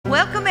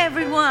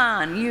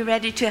we're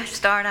ready to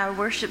start our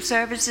worship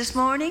service this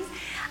morning.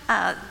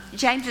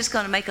 James is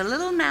going to make a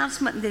little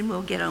announcement, and then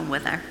we'll get on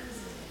with her.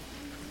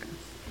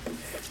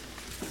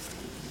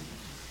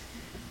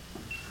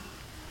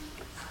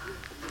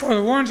 For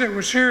the ones that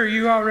was here,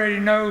 you already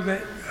know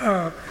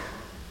that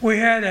we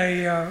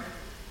had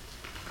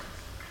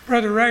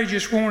Brother Ray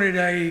just wanted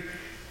a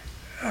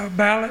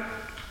ballot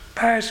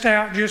passed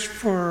out just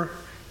for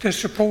the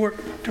support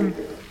to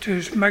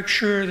make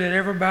sure that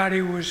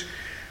everybody was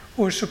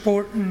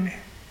supporting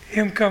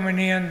him coming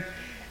in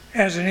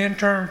as an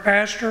interim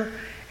pastor.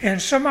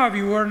 And some of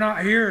you were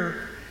not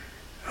here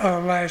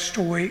last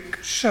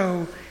week,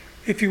 so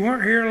if you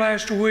weren't here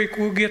last week,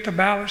 we'll get the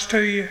ballots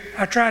to you.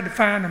 I tried to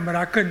find them, but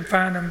I couldn't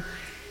find them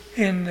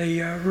in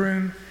the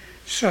room.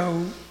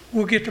 So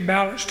we'll get the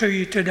ballots to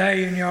you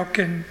today, and y'all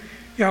can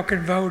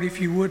vote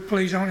if you would,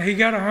 please. On it. He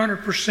got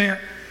 100%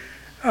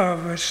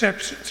 of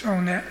acceptance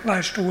on that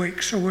last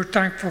week, so we're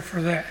thankful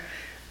for that.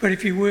 But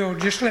if you will,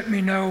 just let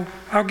me know.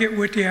 I'll get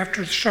with you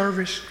after the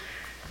service,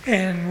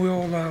 and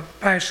we'll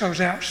pass those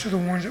out to the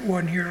ones that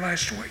wasn't here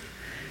last week.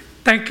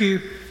 Thank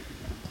you.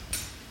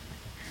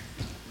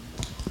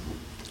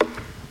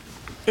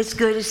 It's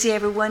good to see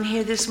everyone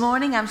here this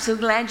morning. I'm so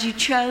glad you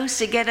chose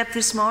to get up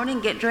this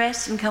morning, get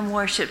dressed, and come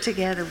worship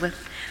together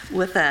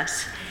with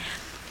us.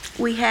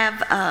 We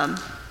have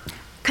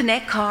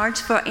Connect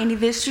cards for any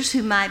visitors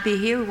who might be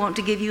here. We want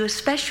to give you a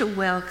special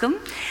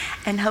welcome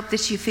and hope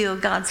that you feel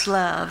God's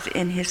love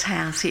in His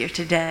house here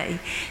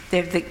today.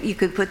 You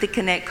could put the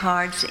Connect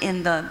cards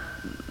in the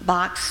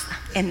box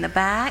in the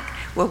back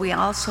where we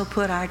also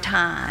put our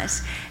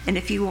tithes. And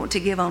if you want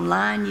to give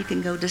online, you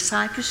can go to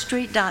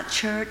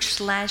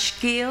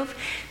cypressstreet.church/give.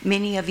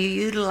 Many of you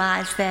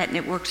utilize that and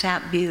it works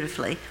out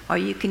beautifully. Or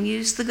you can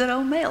use the good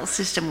old mail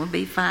system, will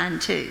be fine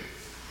too.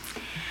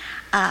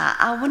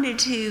 I wanted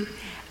to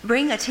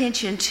bring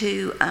attention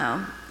to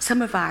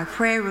some of our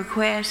prayer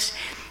requests,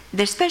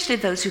 especially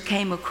those who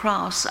came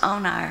across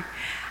on our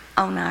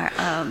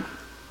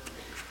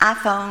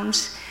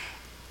iPhones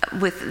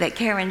that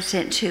Karen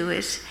sent to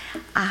us.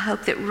 I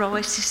hope that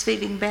Royce is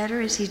feeling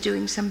better. Is he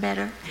doing some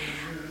better?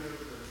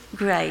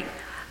 Great.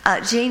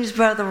 Jean's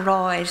brother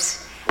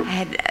Royce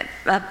had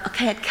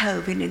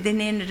COVID and then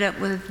ended up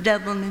with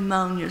double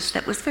pneumonia. So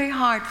that was very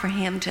hard for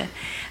him to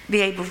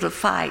be able to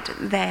fight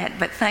that.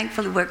 But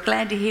thankfully, we're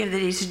glad to hear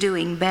that he's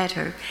doing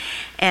better.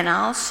 And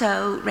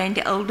also,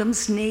 Randy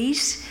Oldham's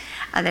niece,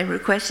 they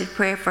requested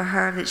prayer for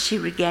her that she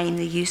regain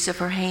the use of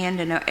her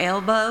hand and her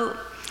elbow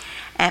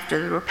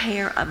after the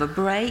repair of a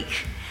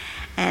break.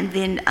 And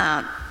then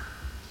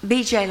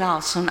B.J.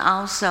 Lawson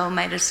also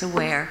made us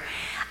aware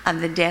of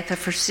the death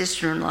of her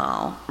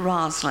sister-in-law,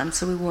 Rosalind,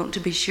 so we want to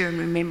be sure and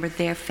remember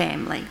their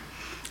family.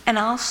 And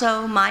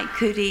also Mike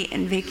Cootie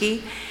and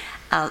Vicki,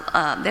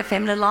 their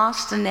family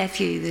lost a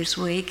nephew this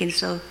week, and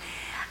so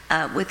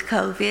with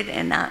COVID,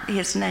 and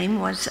his name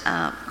was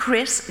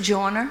Chris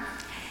Joyner.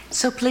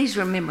 So please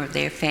remember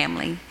their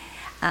family.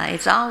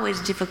 It's always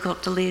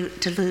difficult to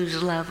lose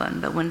a loved one,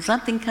 but when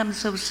something comes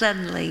so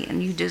suddenly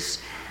and you just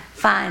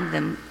find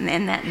them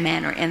in that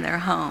manner in their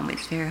home,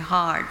 it's very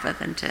hard for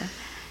them to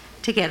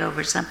get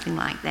over something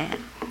like that.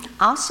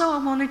 Also, I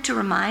wanted to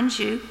remind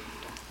you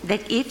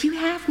that if you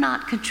have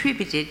not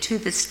contributed to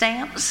the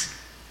stamps,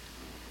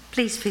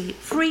 please feel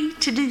free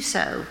to do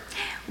so.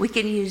 We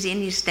can use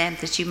any stamp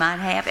that you might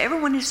have.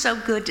 Everyone is so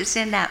good to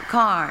send out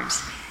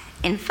cards.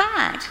 In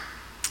fact,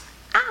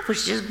 I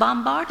was just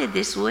bombarded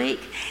this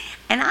week,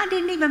 and I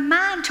didn't even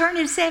mind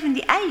turning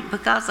 78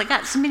 because I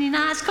got so many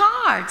nice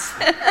cards.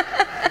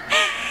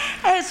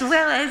 As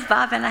well as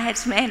Bob and I had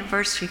some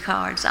anniversary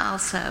cards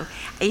also.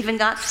 I even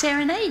got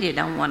serenaded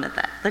on one of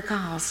the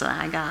calls that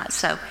I got.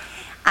 So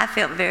I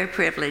felt very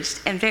privileged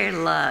and very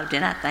loved,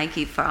 and I thank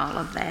you for all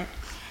of that.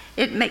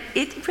 It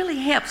really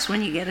helps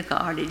when you get a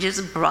card. It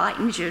just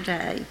brightens your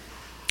day.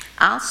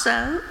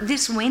 Also,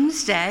 this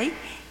Wednesday,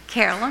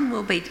 Carolyn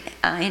will be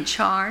in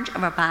charge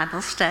of our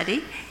Bible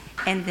study,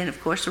 and then, of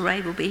course,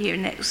 Ray will be here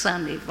next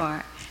Sunday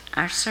for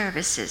our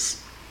services.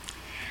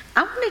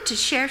 I wanted to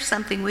share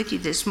something with you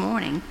this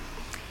morning.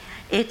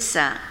 It's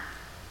a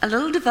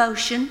little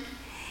devotion,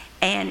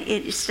 and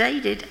it is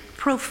stated,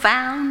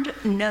 Profound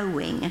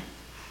Knowing.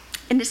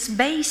 And it's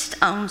based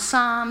on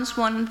Psalms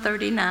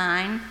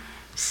 139,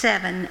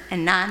 7,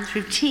 and 9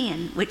 through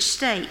 10, which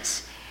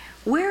states,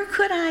 Where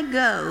could I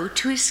go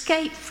to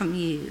escape from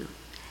you?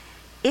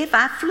 If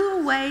I flew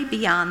away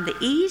beyond the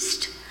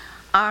east,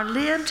 or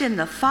lived in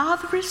the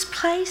farthest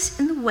place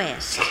in the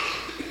west,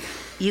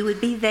 you would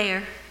be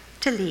there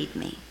to lead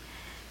me.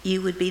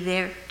 You would be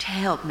there to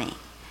help me.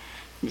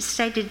 And it's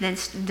stated in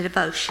the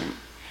devotion.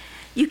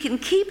 You can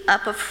keep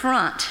up a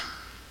front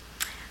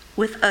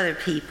with other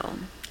people.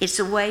 It's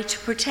a way to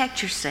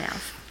protect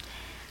yourself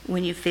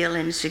when you feel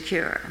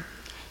insecure.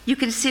 You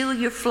conceal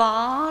your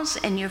flaws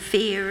and your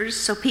fears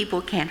so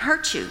people can't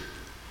hurt you.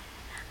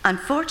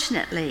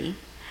 Unfortunately,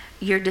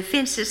 your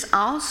defenses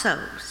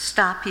also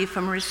stop you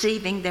from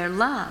receiving their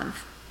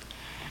love.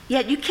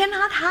 Yet you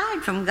cannot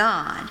hide from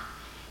God.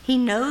 He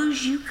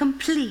knows you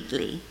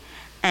completely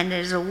and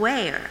is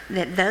aware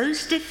that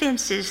those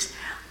defenses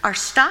are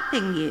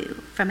stopping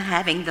you from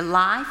having the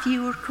life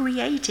you were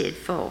created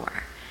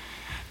for.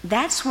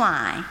 That's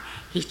why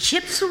He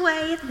chips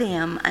away at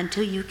them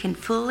until you can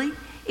fully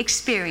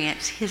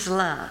experience His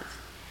love.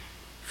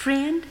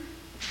 Friend,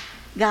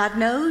 God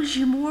knows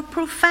you more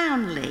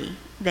profoundly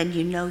than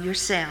you know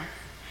yourself,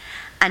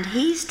 and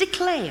He's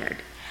declared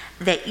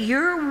that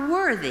you're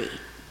worthy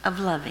of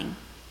loving.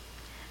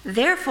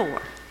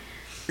 Therefore,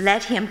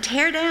 let Him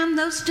tear down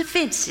those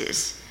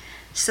defenses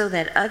so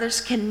that others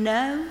can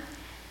know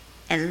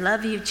and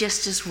love you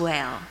just as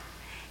well.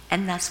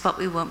 And that's what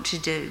we want to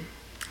do.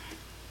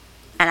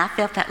 And I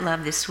felt that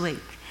love this week.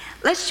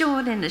 Let's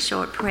join in a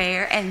short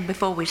prayer. And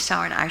before we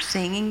start our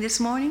singing this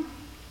morning,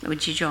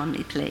 would you join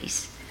me,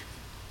 please?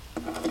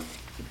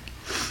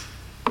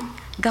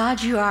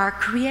 God, you are our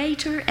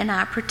creator and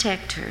our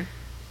protector.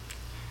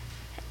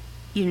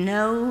 You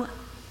know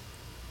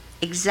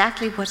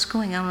exactly what's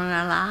going on in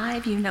our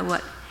life. You know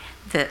what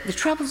the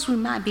troubles we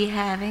might be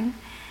having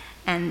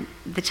and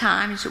the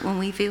times when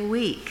we feel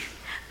weak.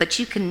 But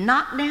you can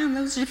knock down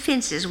those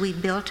defenses we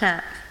built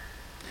up.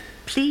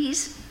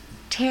 Please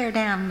tear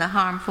down the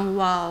harmful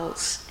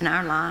walls in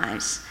our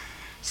lives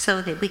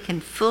so that we can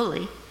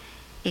fully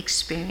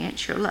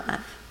experience your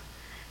love.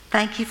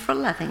 Thank you for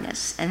loving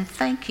us, and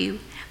thank you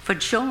for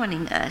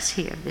joining us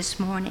here this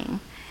morning.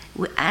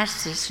 We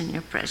ask this in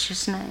your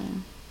precious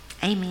name.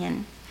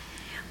 Amen.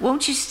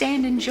 Won't you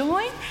stand and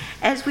join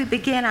as we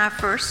begin our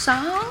first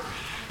song?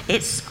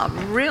 It's a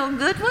real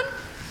good one.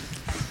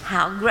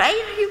 How great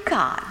are you,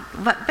 God?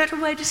 What better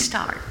way to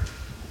start?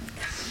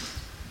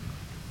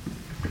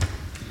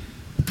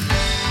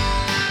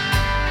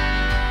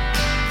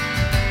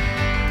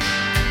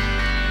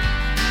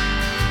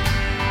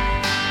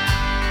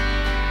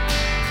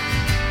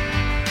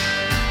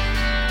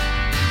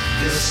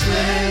 The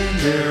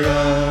splendor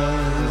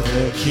of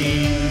the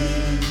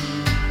King,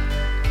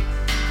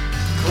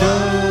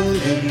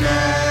 clothed in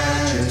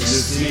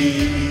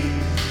majesty,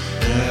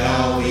 let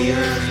all the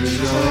earth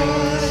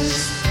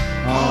rejoice,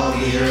 all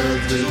the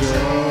earth rejoice.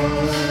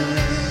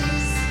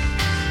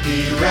 He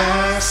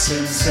wraps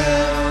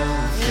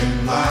Himself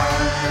in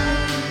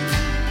light,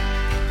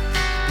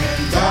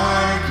 and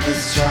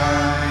darkness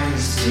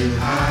tries to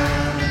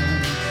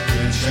hide,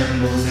 and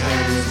trembles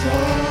at His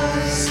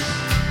voice,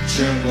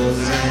 trembles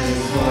at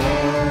His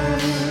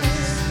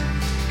voice.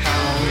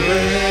 How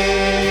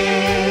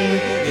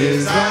great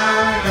is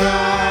our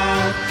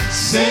God?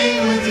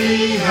 Sing with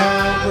me,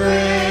 how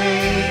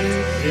great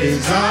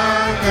is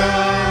our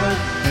God?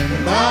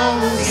 And all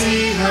will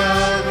see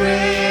how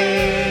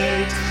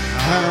great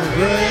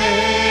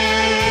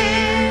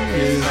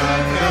is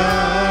our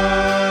God.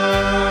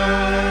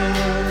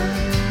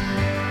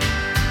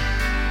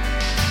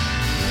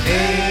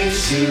 Age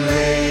to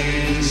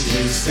age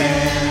He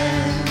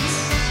stands,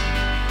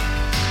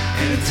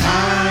 and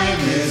time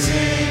is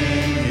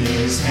in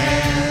His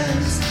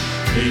hands,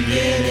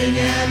 beginning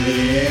and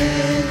the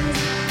end,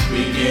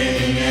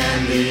 beginning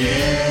and the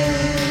end.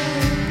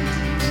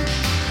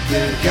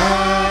 The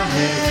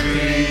Godhead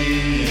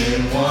three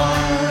in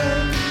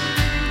one,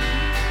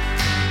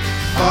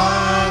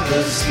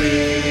 Father,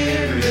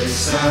 Spirit,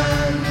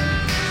 Son,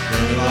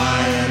 the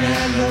Lion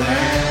and the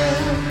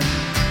Lamb,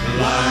 the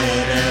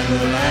Lion and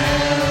the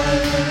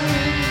Lamb.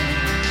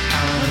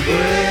 How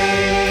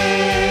great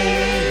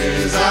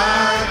is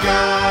our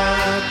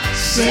God?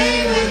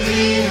 Sing with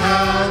me,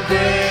 how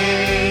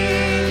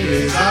great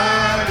is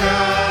our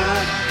God?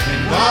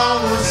 And all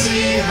will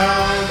see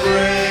how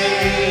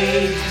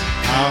great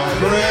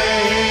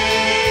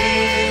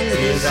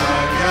is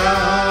our God.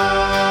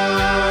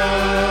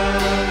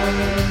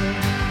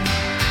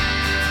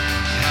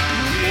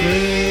 How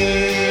great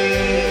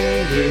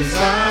is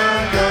our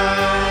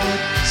God?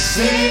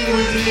 Sing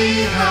with me,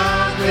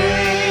 how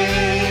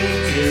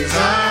great is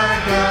our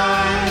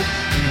God?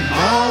 And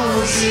all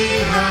will see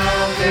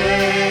how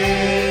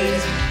great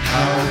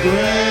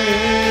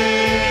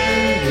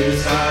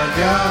is our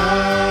God.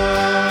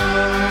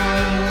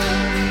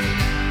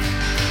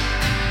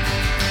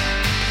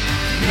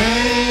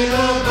 Name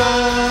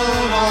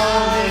above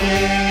all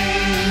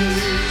names,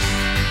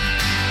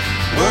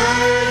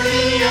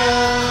 worthy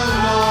of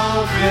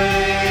all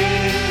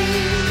praise.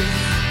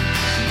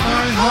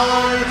 My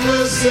heart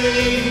will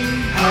sing,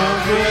 how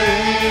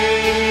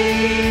great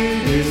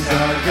is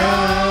our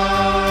God.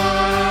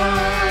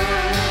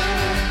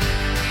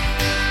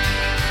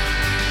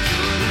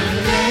 The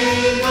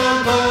name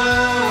above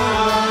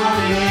all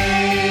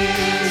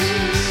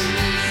names,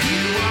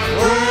 you are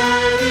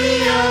worthy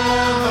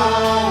of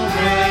all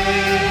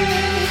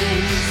praise.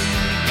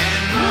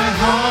 And my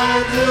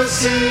heart will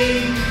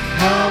sing,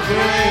 how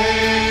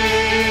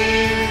great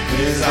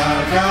is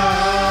our God.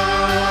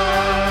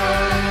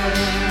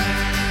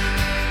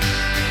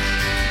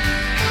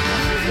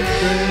 How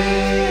great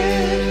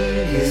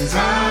is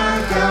our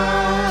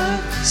God?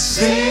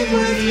 Sing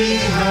with me,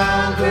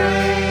 how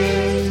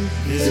great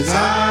is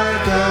our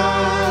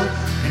God?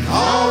 And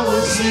all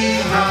will see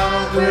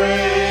how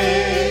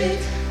great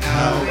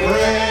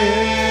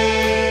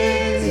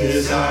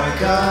is our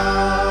God.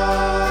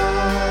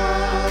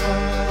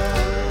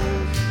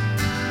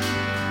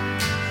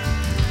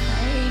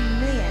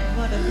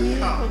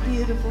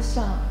 beautiful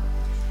song.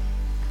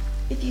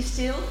 If you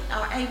still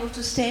are able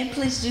to stand,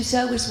 please do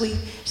so as we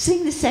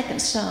sing the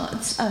second song,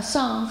 a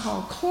song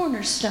called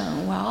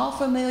Cornerstone. We're all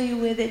familiar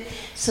with it,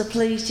 so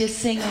please just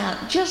sing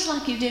out just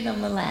like you did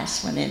on the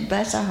last one and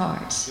bless our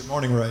hearts. Good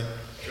morning, Ray.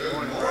 Good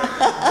morning.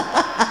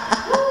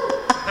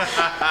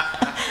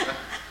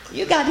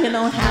 You got him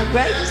on how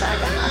great is our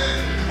God.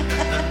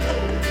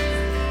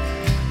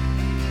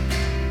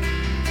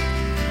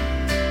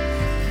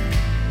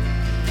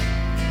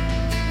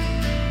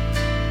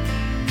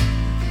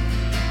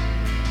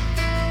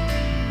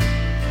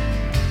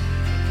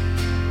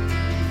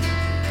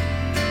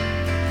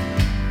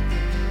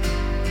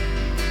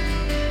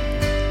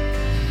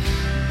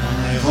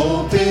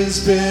 Hope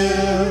is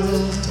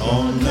built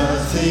on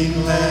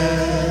nothing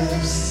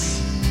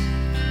less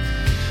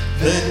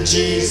than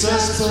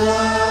Jesus'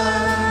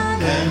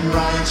 blood and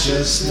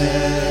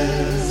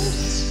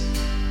righteousness.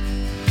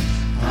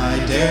 I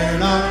dare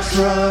not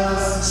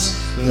trust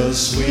the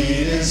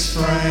sweetest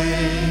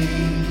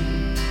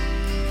frame,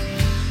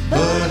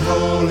 but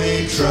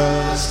wholly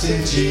trust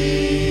in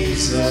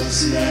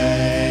Jesus'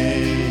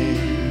 name.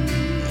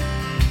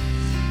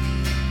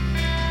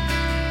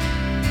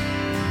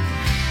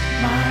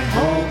 My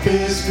hope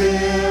is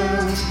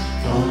built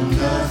on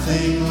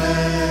nothing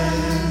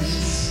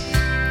less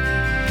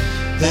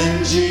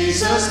than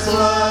Jesus'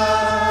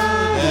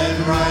 blood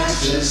and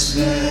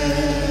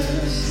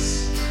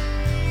righteousness.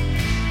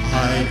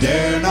 I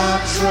dare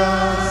not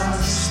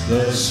trust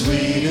the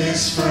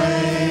sweetest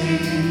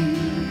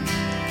frame,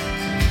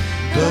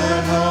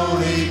 but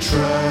wholly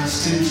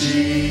trust in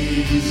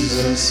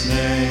Jesus'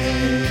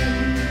 name.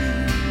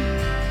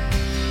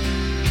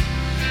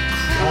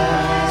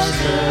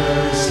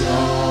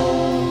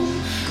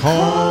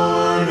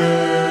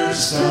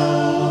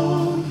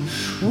 Cornerstone,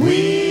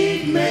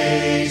 weak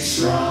made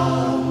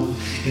strong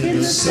in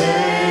the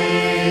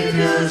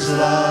Savior's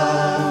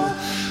love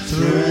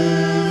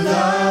through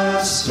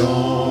the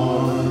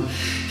storm.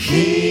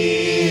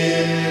 He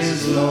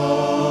is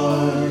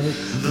Lord,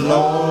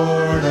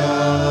 Lord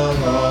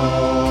of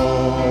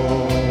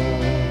all.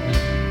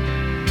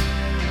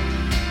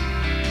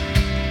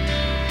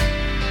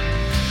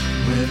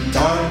 When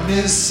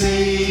darkness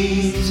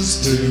seems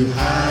to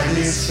hide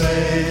His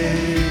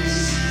face,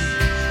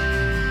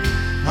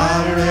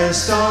 I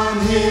rest on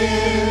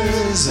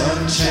His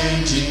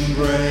unchanging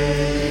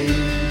grace.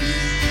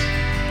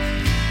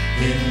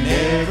 In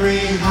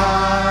every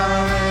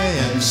high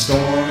and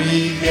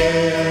stormy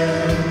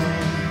gale,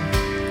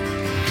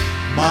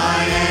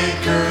 my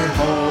anchor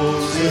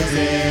holds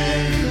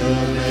within the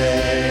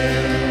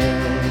veil.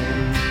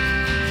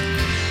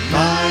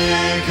 My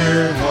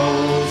anchor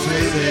holds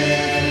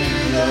within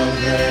the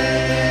veil.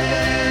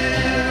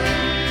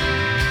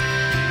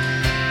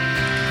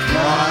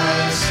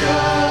 Christ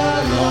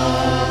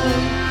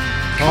alone,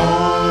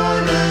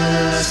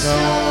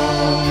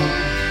 cornerstone,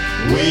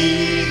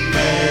 weak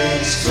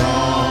made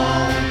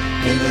strong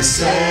in the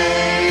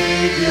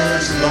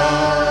Savior's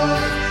love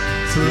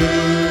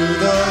through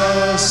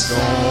the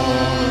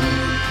storm.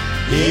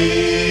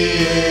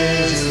 He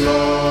is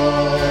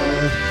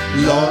Lord,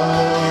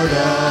 Lord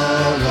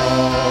of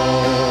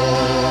all.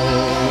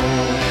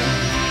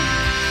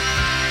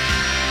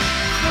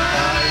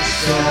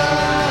 Christ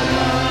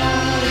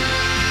alone,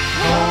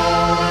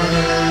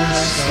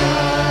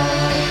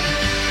 cornerstone,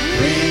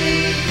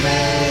 weak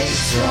made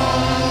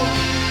strong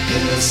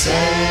in the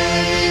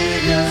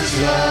Savior's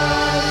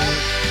love,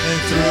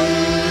 and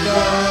through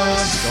the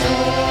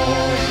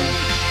storm,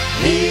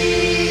 He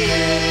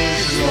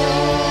is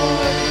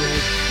Lord,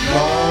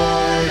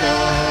 Lord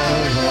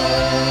of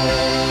all.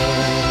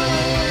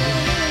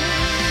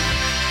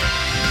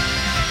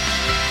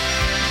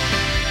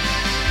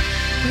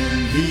 When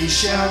He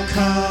shall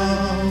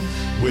come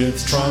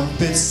with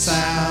trumpet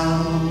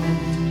sound,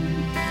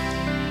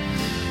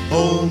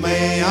 oh,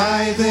 may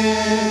I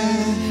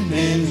then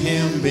in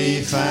Him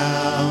be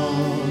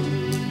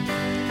found,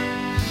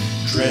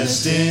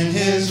 dressed in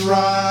His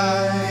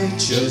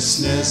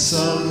righteousness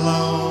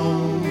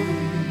alone,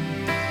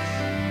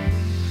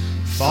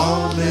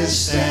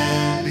 faultless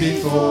stand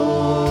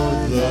before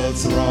the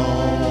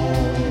throne.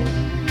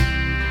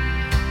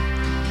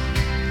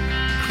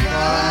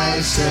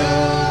 Christ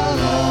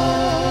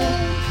alone,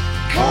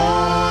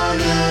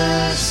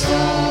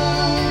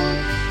 cornerstone,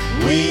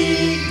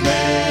 weak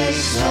made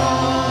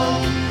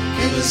strong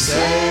in the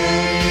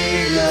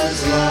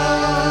Savior's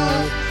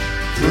love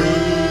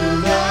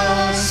through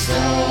the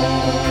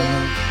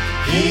storm.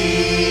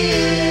 He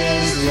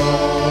is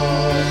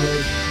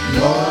Lord,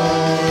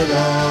 Lord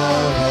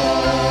of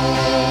all.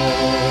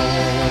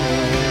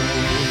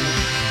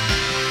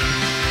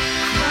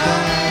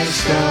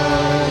 Christ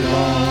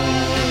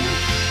alone,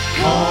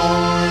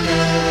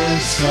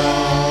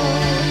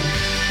 cornerstone,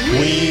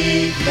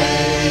 weak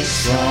made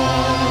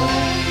strong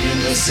in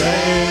the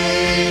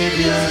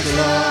Savior's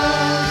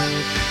love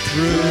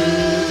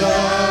through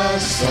the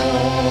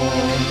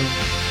storm.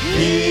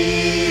 He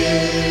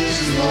is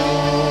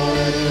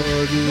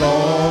Lord,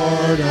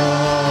 Lord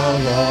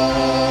of all.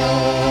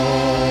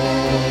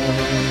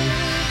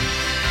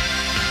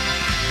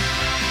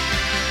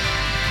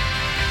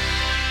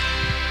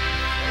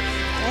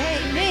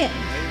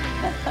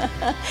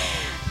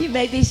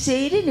 may be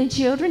seated, and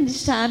children,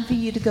 it's time for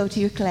you to go to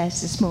your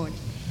class this morning.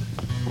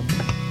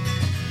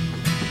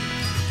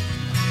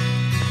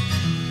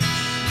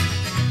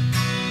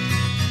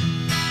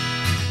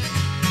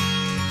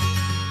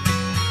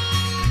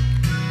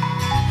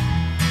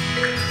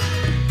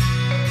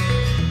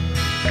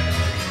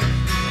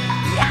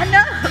 I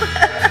know.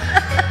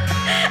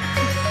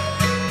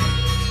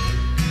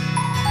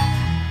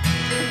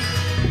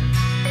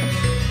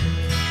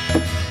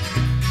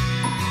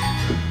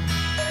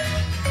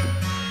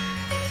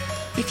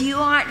 If you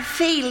aren't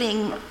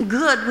feeling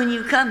good when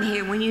you come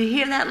here, when you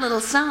hear that little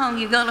song,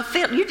 you're going to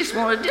feel, you just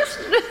want to just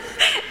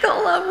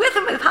go along with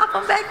them and hop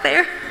on back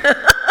there.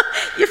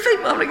 Your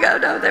feet want to go,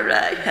 don't they,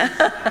 Ray?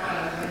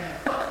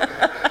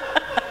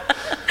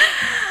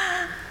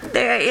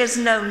 There is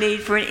no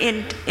need for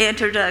an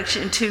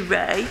introduction to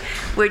Ray.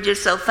 We're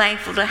just so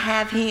thankful to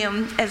have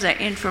him as our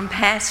interim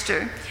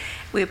pastor.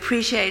 We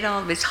appreciate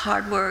all of his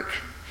hard work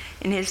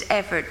and his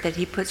effort that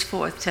he puts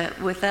forth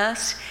with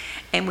us.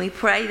 And we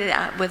pray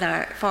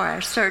that for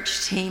our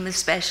search team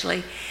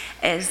especially,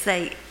 as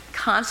they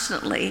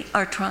constantly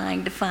are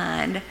trying to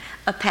find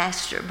a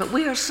pastor. But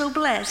we are so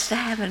blessed to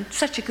having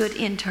such a good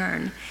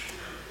intern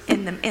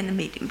in the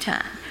meeting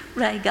time.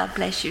 Ray, God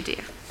bless you,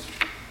 dear.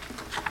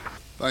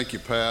 Thank you,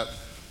 Pat.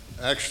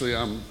 Actually,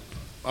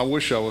 I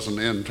wish I was an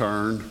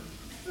intern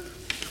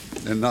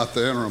and not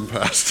the interim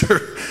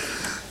pastor.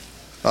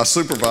 I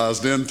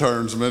supervised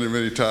interns many,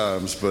 many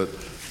times, but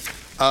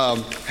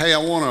hey, I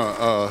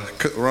want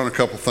to run a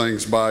couple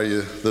things by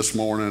you this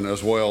morning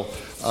as well.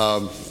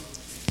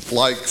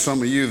 Like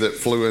some of you that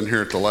flew in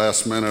here at the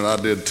last minute, I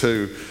did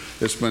too.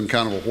 It's been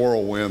kind of a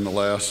whirlwind the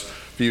last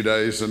few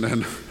days, and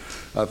then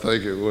I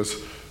think it was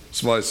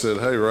somebody said,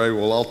 "Hey, Ray,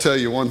 well, I'll tell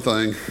you one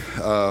thing."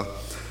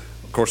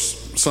 Of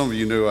course, some of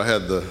you knew I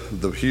had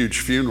the huge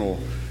funeral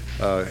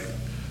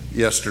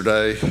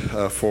yesterday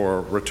for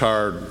a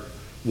retired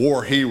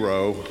war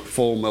hero,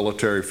 full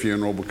military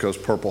funeral because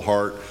Purple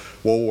Heart,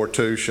 World War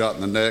II, shot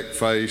in the neck,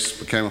 face,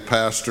 became a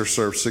pastor,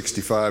 served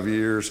 65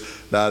 years,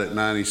 died at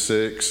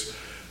 96.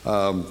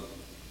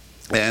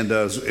 And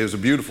it was a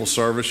beautiful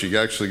service. You could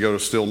actually go to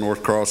Still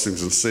North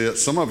Crossings and see it.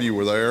 Some of you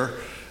were there,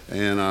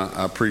 and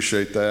I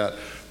appreciate that.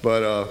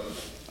 But,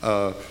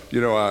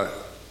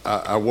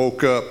 I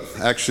woke up,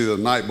 actually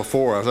the night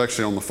before, I was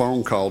actually on the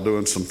phone call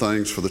doing some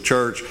things for the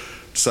church,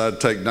 decided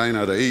to take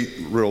Dana to eat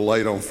real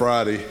late on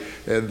Friday,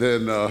 and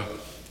then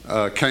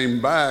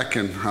came back,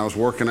 and I was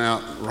working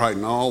out,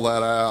 writing all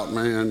that out,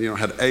 man,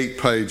 had 8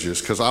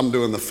 pages, because I'm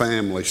doing the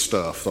family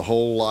stuff, the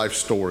whole life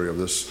story of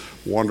this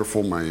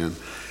wonderful man.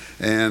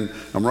 And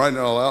I'm writing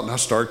it all out, and I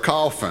started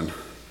coughing.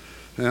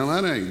 Now,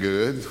 that ain't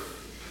good. And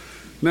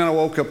then I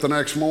woke up the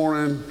next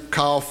morning,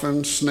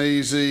 coughing,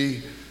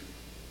 sneezy.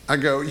 I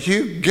go,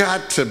 you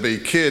got to be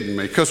kidding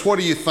me, because what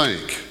do you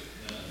think?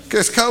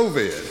 It's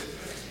COVID.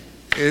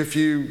 If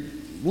you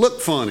look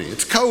funny,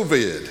 it's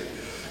COVID.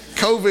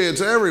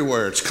 COVID's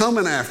everywhere. It's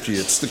coming after you.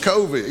 It's the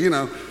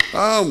COVID,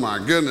 Oh, my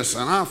goodness.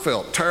 And I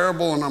felt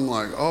terrible, and I'm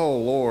like, oh,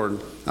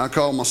 Lord. I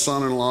called my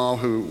son-in-law,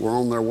 who were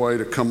on their way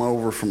to come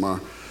over from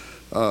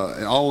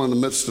all in the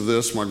midst of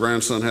this. My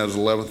grandson had his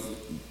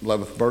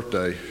 11th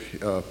birthday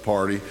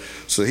party.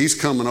 So he's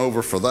coming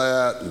over for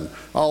that, and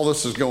all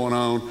this is going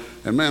on.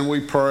 And, man, we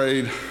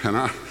prayed, and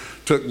I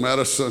took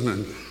medicine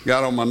and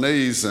got on my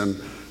knees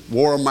and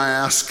wore a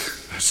mask,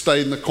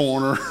 stayed in the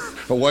corner,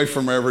 away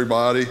from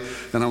everybody.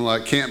 And I'm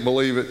like, can't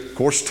believe it. Of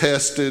course,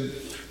 tested,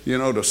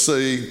 to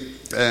see.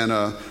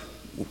 And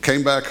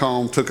came back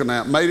home, took a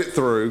nap, made it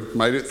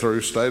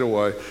through, stayed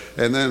away.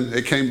 And then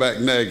it came back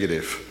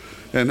negative.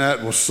 And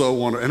that was so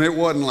wonderful. And it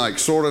wasn't like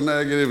sort of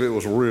negative, it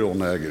was real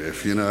negative,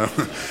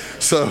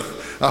 So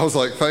I was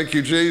like, thank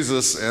you,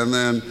 Jesus. And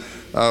then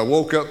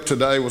woke up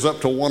today, was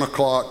up till 1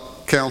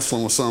 o'clock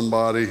counseling with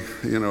somebody.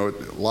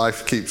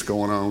 Life keeps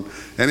going on.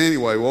 And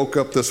anyway, woke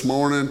up this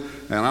morning,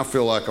 and I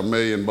feel like $1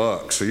 million.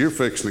 So you're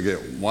fixing to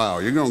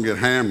you're going to get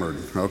hammered,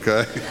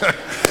 okay?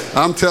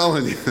 I'm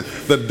telling you,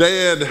 the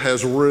dead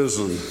has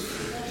risen.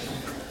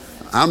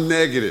 I'm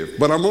negative,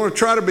 but I'm going to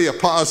try to be a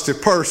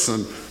positive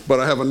person, but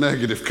I have a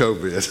negative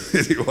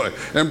COVID anyway.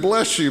 And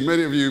bless you,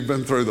 many of you have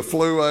been through the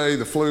flu A,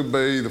 the flu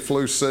B, the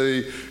flu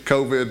C,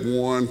 COVID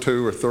 1,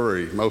 2, or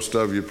 3. Most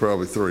of you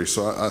probably 3,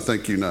 so I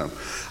think you know.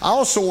 I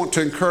also want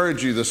to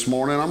encourage you this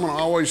morning. I'm going to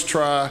always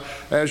try,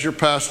 as your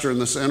pastor in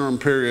this interim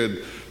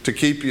period, to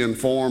keep you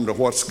informed of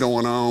what's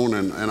going on,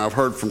 and I've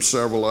heard from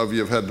several of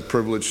you. I've had the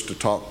privilege to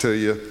talk to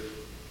you.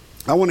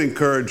 I want to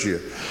encourage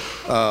you.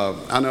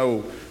 I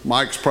know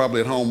Mike's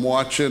probably at home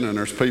watching, and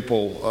there's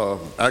people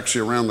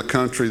actually around the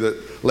country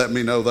that let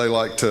me know they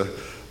like to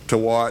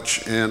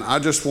watch. And I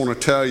just want to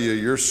tell you,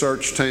 your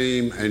search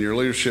team and your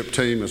leadership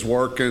team is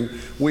working.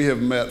 We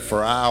have met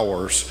for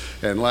hours,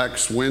 and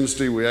last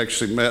Wednesday we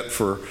actually met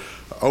for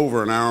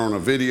over an hour on a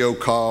video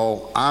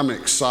call. I'm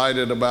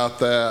excited about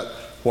that.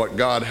 What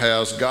God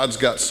has. God's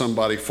got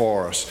somebody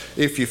for us.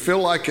 If you feel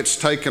like it's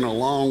taken a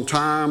long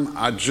time,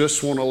 I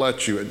just want to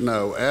let you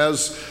know,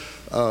 as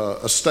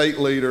a state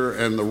leader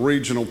and the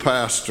regional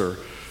pastor,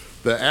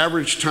 the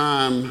average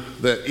time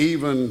that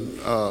even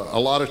a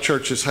lot of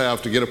churches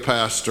have to get a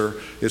pastor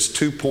is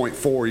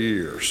 2.4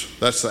 years.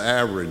 That's the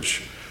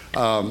average.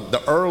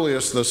 The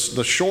earliest,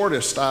 the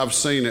shortest I've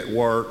seen it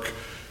work,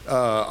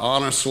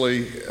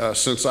 honestly,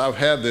 since I've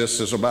had this,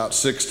 is about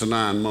 6 to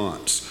 9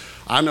 months.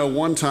 I know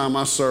one time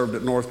I served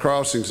at North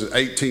Crossings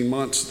 18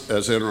 months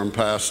as interim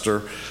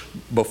pastor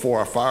before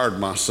I fired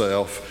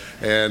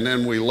myself, and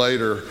then we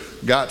later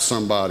got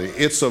somebody.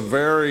 It's a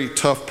very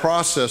tough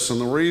process, and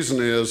the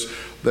reason is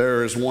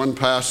there is one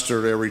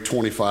pastor at every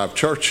 25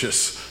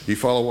 churches. You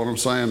follow what I'm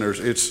saying?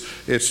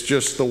 It's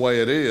just the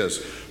way it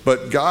is.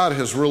 But God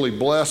has really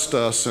blessed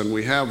us, and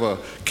we have a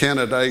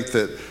candidate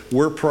that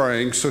we're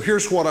praying. So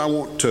here's what I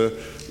want to,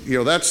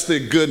 that's the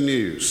good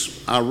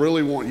news. I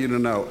really want you to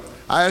know.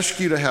 I ask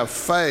you to have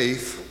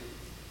faith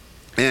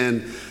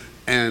and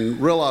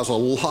realize a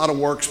lot of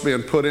work's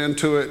being put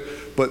into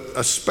it, but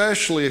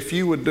especially if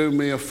you would do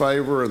me a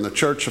favor and the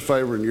church a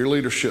favor and your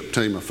leadership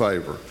team a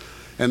favor.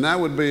 And that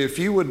would be if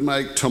you would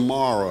make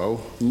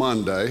tomorrow,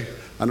 Monday,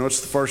 I know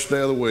it's the first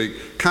day of the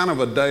week, kind of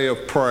a day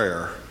of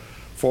prayer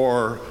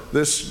for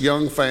this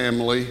young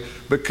family,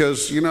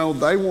 because,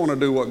 they want to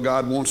do what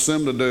God wants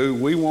them to do.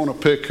 We want to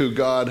pick who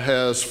God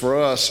has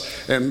for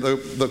us. And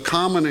the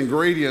common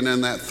ingredient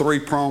in that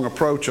three-prong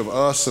approach of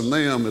us and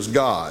them is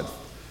God.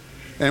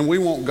 And we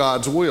want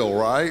God's will,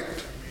 right?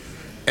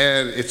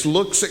 And it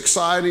looks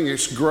exciting,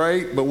 it's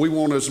great, but we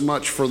want as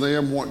much for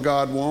them what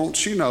God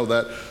wants. You know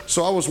that.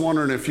 So I was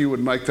wondering if you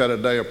would make that a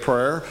day of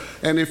prayer.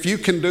 And if you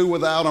can do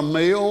without a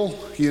meal,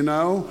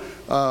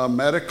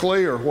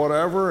 medically or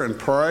whatever, and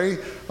pray,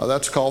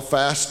 that's called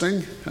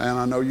fasting. And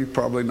I know you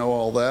probably know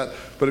all that.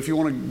 But if you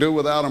want to do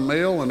without a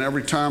meal, and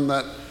every time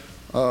that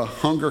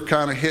hunger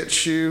kind of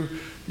hits you,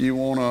 you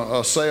want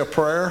to say a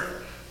prayer,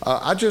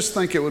 I just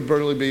think it would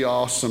really be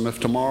awesome if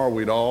tomorrow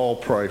we'd all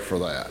pray for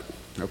that.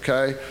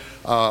 Okay?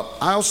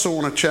 I also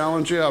want to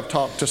challenge you. I've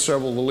talked to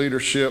several of the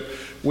leadership.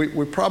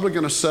 We're probably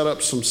going to set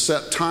up some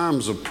set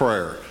times of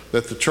prayer,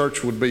 that the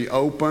church would be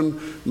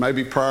open,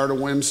 maybe prior to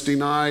Wednesday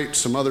night.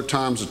 Some other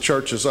times the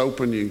church is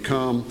open, you can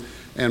come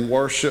and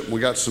worship. We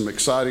got some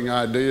exciting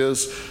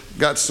ideas,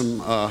 got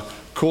some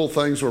cool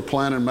things we're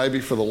planning maybe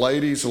for the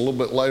ladies a little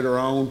bit later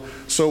on.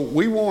 So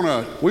we want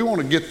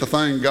to get the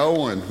thing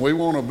going. We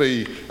want to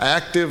be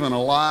active and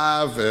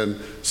alive,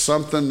 and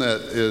something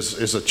that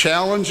is a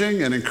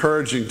challenging and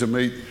encouraging to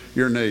meet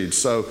your needs.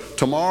 So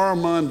tomorrow,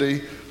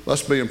 Monday,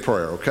 let's be in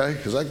prayer, okay?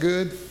 Is that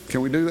good?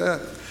 Can we do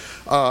that?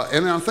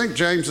 And I think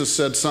James has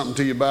said something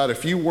to you about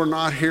if you were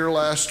not here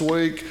last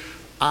week,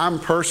 I'm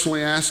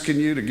personally asking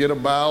you to get a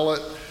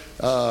ballot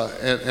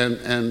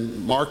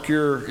and mark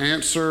your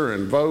answer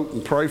and vote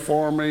and pray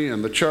for me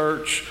and the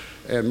church,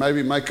 and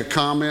maybe make a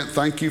comment.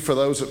 Thank you for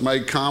those that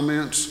made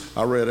comments.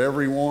 I read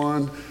every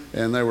one,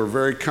 and they were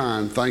very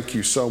kind. Thank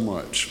you so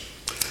much.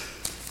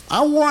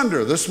 I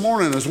wonder this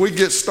morning as we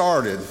get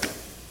started,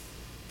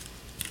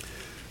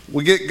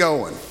 we get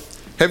going.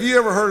 Have you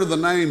ever heard of the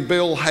name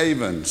Bill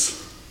Havens?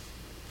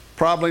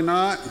 Probably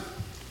not.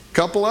 A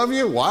couple of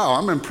you? Wow,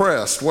 I'm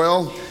impressed.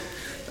 Well,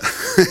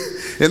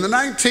 in the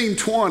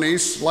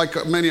 1920s,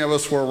 like many of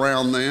us were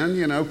around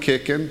then,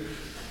 kicking,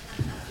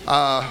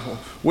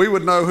 we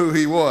would know who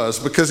he was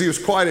because he was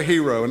quite a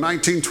hero. In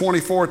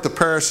 1924 at the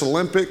Paris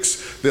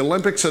Olympics, the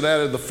Olympics had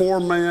added the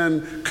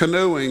 4-man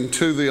canoeing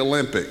to the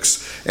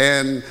Olympics.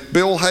 And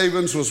Bill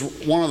Havens was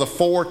one of the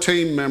 4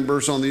 team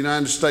members on the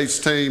United States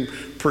team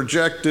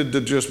projected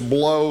to just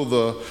blow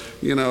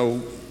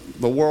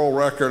the world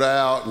record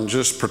out and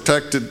just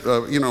protected,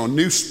 a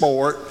new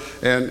sport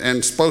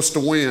and supposed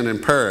to win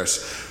in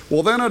Paris.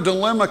 Well, then a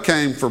dilemma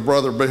came for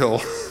Brother Bill.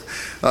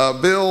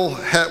 Bill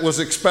was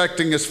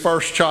expecting his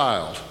first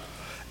child.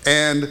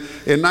 And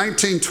in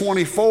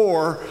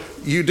 1924,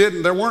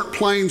 there weren't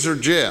planes or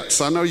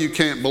jets. I know you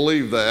can't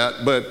believe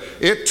that, but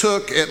it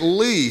took at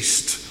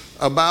least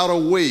about a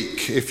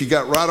week. If you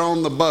got right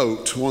on the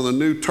boat, one of the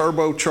new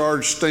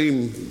turbocharged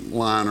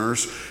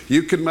steamliners,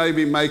 you could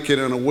maybe make it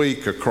in a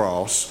week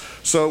across.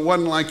 So it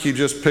wasn't like you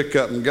just pick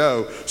up and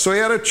go. So he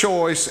had a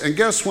choice, and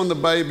guess when the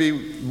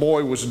baby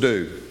boy was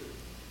due?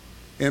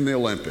 In the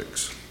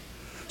Olympics.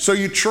 So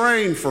you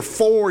train for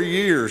 4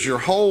 years, your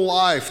whole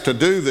life, to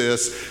do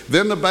this.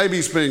 Then the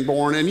baby's being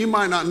born, and you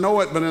might not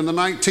know it, but in the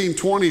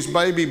 1920s,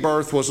 baby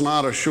birth was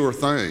not a sure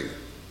thing.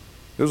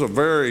 It was a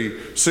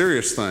very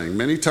serious thing.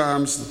 Many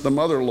times the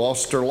mother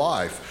lost her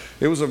life.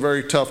 It was a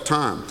very tough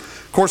time.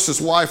 Of course,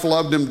 his wife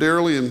loved him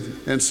dearly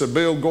and said,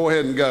 Bill, go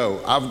ahead and go.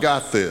 I've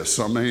got this.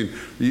 I mean,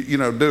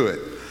 do it.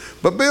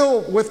 But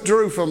Bill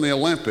withdrew from the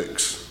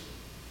Olympics.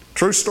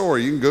 True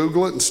story. You can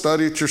Google it and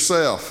study it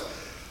yourself.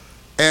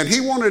 And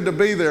he wanted to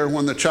be there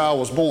when the child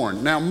was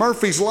born. Now,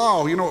 Murphy's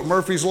Law, you know what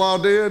Murphy's Law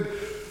did?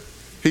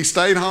 He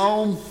stayed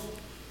home.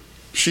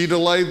 She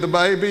delayed the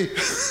baby.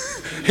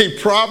 He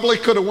probably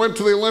could have went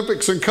to the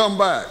Olympics and come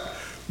back.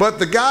 But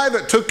the guy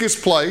that took his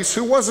place,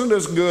 who wasn't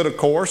as good, of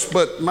course,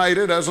 but made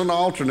it as an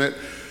alternate,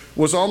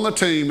 was on the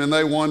team, and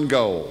they won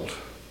gold.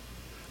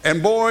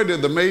 And boy,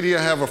 did the media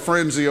have a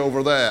frenzy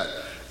over that.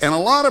 And a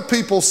lot of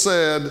people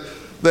said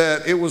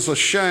that it was a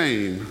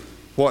shame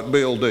what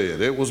Bill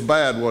did. It was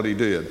bad what he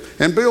did.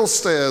 And Bill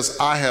says,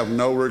 I have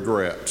no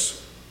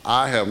regrets.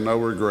 I have no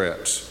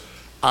regrets.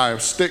 I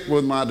stick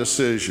with my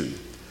decision.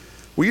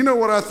 Well, you know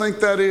what I think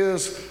that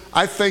is?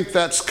 I think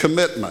that's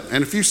commitment.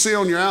 And if you see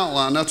on your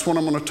outline, that's what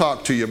I'm going to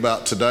talk to you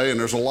about today. And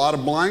there's a lot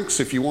of blanks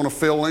if you want to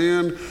fill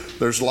in.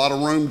 There's a lot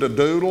of room to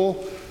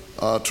doodle,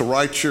 to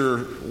write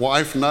your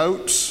wife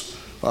notes.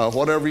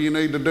 Whatever you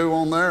need to do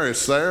on there,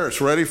 it's there.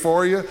 It's ready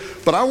for you.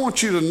 But I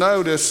want you to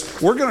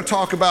notice, we're going to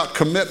talk about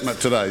commitment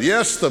today.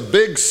 Yes, the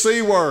big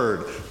C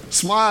word.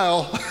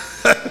 Smile.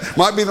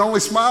 Might be the only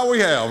smile we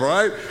have,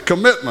 right?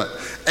 Commitment.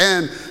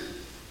 And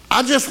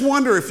I just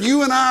wonder if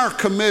you and I are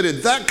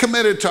committed, that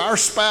committed to our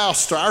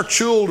spouse, to our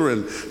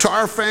children, to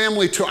our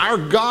family, to our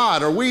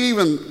God. Are we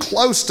even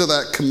close to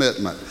that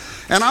commitment?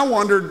 And I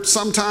wondered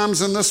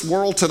sometimes in this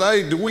world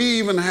today, do we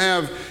even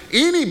have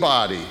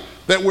anybody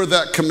that we're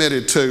that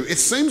committed to? It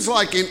seems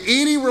like in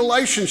any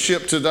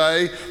relationship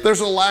today,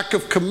 there's a lack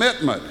of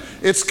commitment.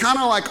 It's kind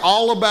of like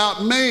all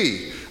about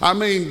me. I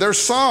mean, there's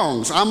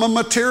songs, I'm a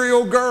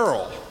material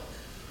girl.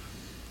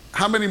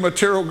 How many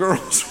material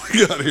girls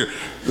we got here?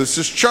 This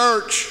is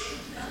church.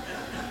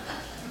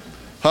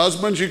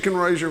 Husbands, you can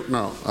raise your,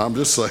 no, I'm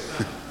just saying.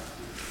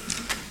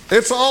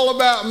 It's all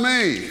about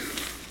me.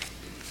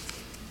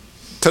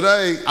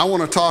 Today, I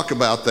want to talk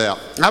about that.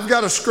 I've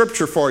got a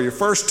scripture for you,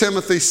 1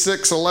 Timothy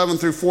 6:11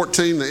 through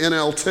 14, the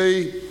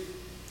NLT.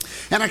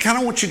 And I kind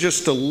of want you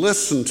just to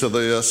listen to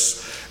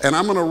this. And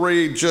I'm going to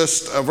read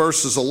just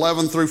verses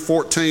 11 through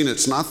 14.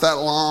 It's not that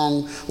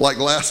long, like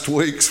last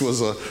week's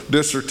was a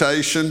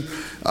dissertation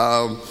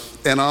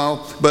and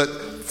all. But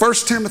 1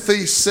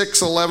 Timothy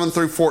 6:11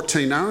 through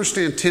 14. Now, I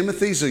understand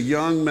Timothy's a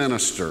young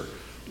minister,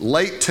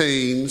 late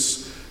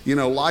teens. You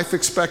know, life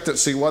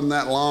expectancy wasn't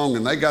that long,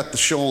 and they got the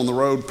show on the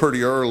road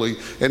pretty early.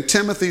 And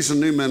Timothy's a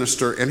new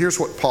minister. And here's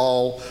what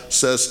Paul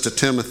says to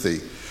Timothy.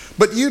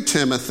 But you,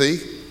 Timothy,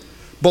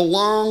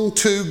 belong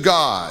to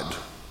God.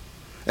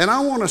 And I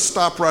want to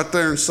stop right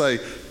there and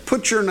say,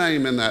 put your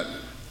name in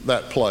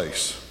that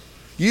place.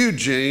 You,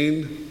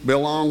 Gene,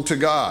 belong to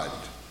God.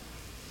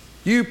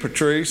 You,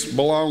 Patrice,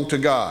 belong to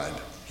God.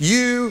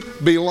 You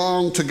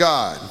belong to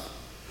God.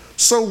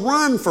 So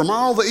run from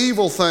all the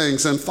evil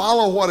things and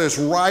follow what is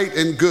right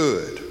and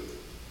good.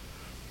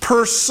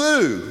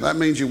 Pursue, that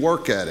means you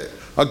work at it,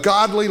 a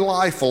godly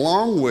life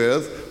along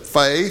with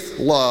faith,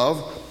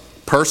 love,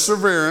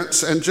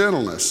 perseverance, and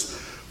gentleness.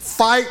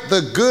 Fight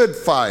the good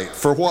fight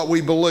for what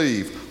we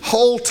believe.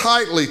 Hold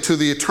tightly to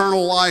the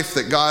eternal life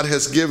that God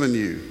has given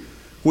you,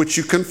 which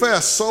you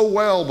confess so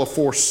well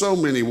before so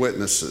many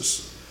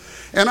witnesses.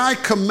 And I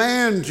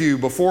command you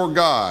before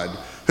God,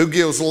 who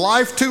gives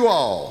life to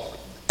all,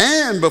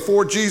 and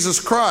before Jesus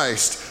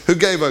Christ, who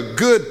gave a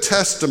good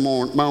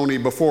testimony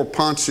before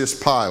Pontius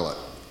Pilate,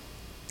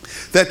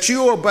 that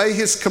you obey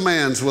his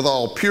commands with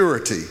all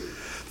purity.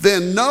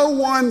 Then no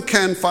one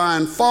can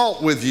find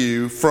fault with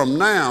you from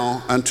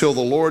now until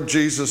the Lord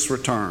Jesus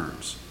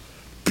returns.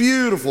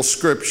 Beautiful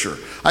scripture.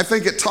 I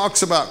think it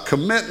talks about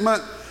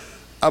commitment,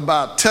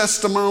 about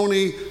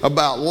testimony,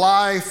 about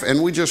life.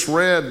 And we just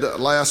read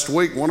last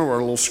week one of our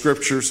little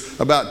scriptures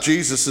about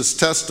Jesus'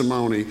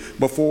 testimony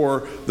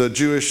before the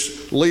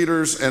Jewish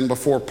leaders and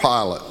before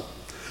Pilate.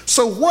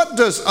 So what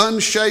does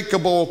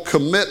unshakable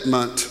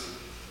commitment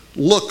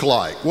look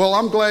like? Well,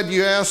 I'm glad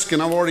you asked,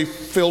 and I've already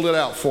filled it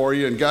out for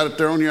you and got it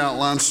there on your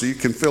outline so you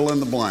can fill in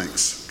the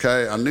blanks.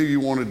 Okay, I knew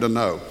you wanted to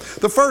know.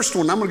 The first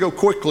one, I'm going to go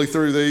quickly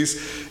through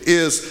these,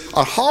 is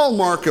a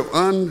hallmark of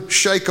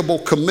unshakable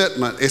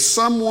commitment is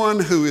someone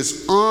who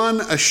is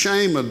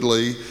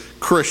unashamedly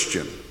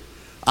Christian.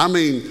 I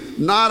mean,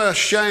 not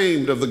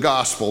ashamed of the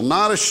gospel,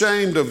 not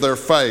ashamed of their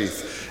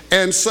faith.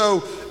 And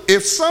so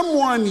if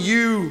someone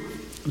you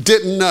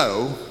didn't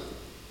know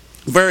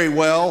very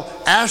well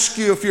ask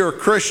you if you're a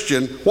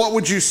Christian, what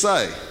would you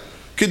say?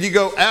 Could you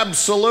go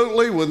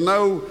absolutely with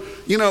no,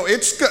 you know,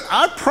 it's good.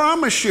 I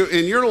promise you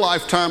in your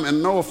lifetime,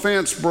 and no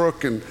offense,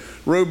 Brooke and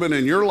Reuben,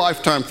 in your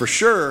lifetime for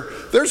sure,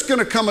 there's going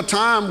to come a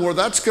time where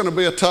that's going to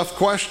be a tough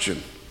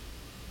question.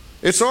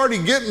 It's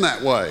already getting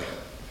that way.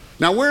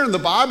 Now, we're in the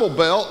Bible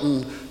Belt,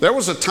 and there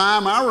was a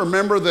time I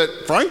remember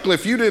that, frankly,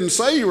 if you didn't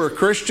say you were a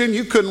Christian,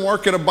 you couldn't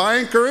work at a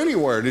bank or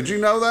anywhere. Did you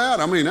know that?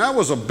 I mean, that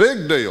was a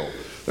big deal.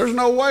 There's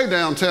no way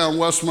downtown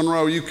West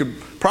Monroe you could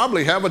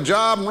probably have a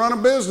job and run a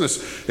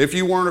business if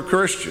you weren't a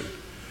Christian.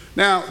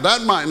 Now,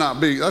 that might not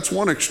be, that's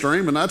one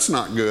extreme, and that's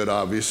not good,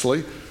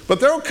 obviously. But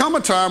there will come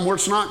a time where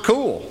it's not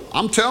cool.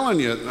 I'm telling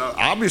you,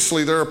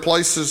 obviously there are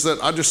places that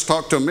I just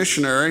talked to a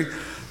missionary,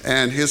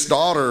 and his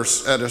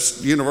daughter's at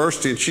a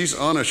university, and she's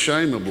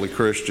unashamedly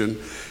Christian.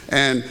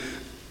 And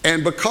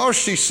because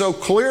she's so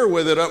clear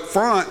with it up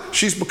front,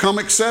 she's become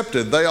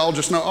accepted. They all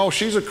just know, oh,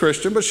 she's a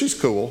Christian, but she's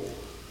cool.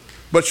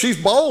 But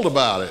she's bold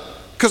about it.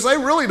 Because they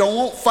really don't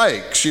want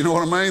fakes, you know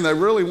what I mean? They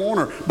really want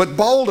her, but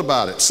bold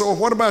about it. So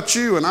what about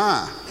you and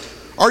I?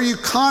 Are you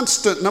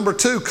constant? Number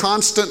two,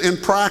 constant in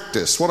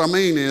practice. What I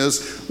mean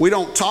is we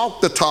don't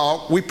talk the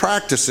talk, we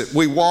practice it.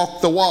 We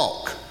walk the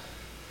walk.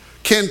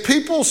 Can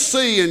people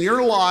see in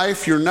your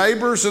life, your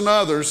neighbors and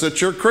others, that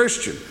you're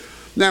Christian?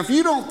 Now, if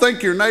you don't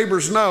think your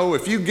neighbors know,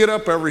 if you get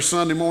up every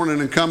Sunday morning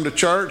and come to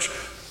church,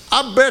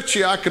 I bet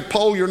you I could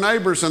poll your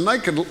neighbors and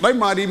they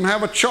might even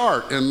have a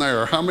chart in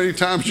there, how many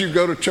times you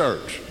go to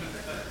church.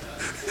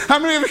 How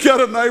many of you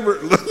got a neighbor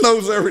that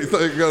knows everything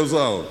that goes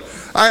on?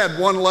 I had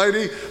one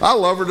lady, I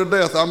love her to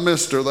death. I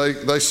missed her.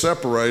 They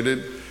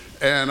separated,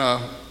 and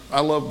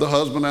I love the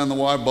husband and the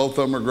wife. Both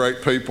of them are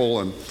great people.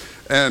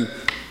 And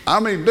I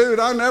mean, dude,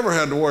 I never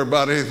had to worry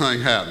about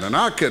anything happening.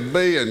 I could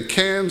be in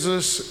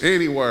Kansas,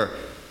 anywhere.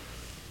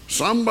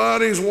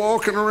 Somebody's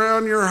walking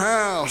around your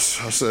house.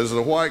 I says,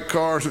 the white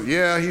car. I said,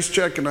 yeah, he's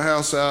checking the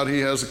house out. He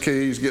has the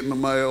keys, getting the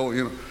mail,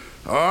 you know.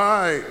 All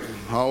right,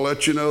 I'll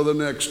let you know the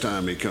next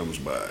time he comes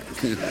back.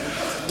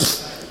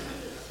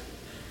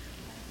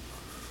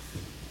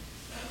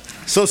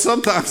 So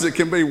sometimes it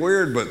can be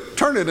weird, but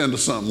turn it into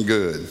something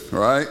good,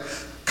 right?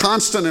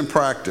 Constant in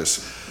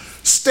practice.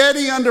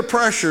 Steady under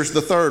pressure is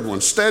the third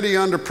one. Steady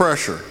under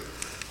pressure.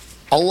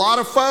 A lot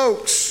of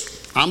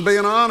folks, I'm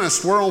being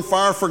honest, we're on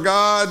fire for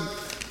God.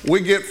 We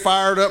get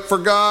fired up for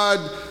God.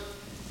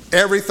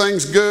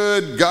 Everything's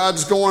good.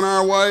 God's going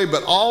our way.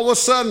 But all of a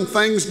sudden,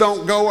 things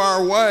don't go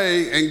our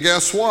way. And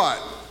guess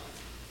what?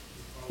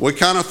 We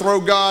kind of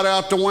throw God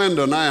out the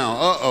window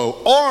now.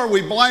 Or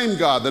we blame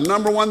God. The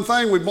number one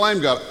thing, we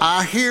blame God.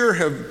 I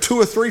have 2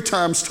 or 3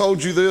 times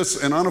told you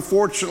this, and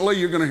unfortunately,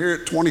 you're going to hear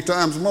it 20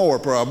 times more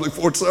probably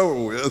before it's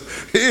over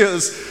with,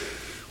 is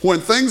when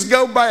things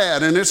go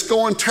bad and it's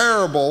going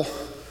terrible,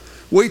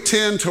 we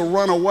tend to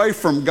run away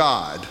from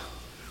God.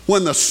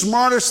 When the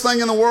smartest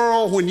thing in the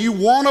world, when you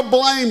want to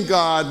blame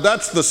God,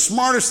 that's the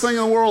smartest thing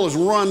in the world is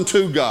run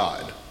to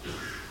God.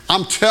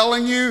 I'm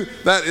telling you,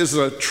 that is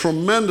a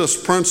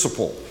tremendous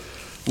principle.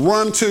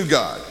 Run to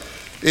God.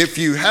 If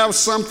you have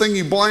something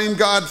you blame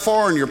God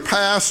for in your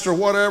past or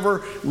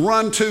whatever,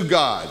 run to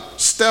God.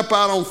 Step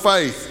out on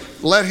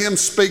faith. Let Him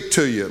speak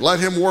to you. Let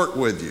Him work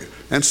with you.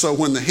 And so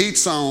when the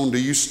heat's on,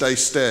 do you stay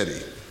steady?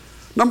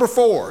 Number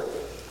 4,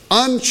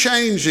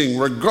 unchanging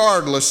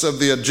regardless of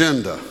the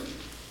agenda.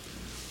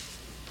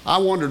 I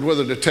wondered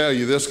whether to tell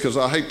you this because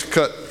I hate to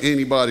cut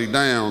anybody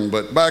down,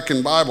 but back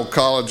in Bible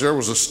college, there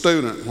was a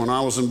student. When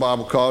I was in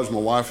Bible college, my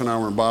wife and I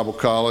were in Bible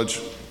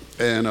college,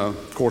 and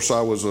of course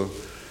I was a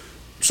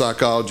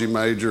psychology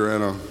major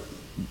and a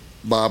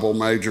Bible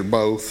major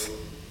both,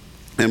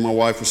 and my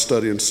wife was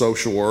studying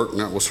social work, and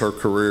that was her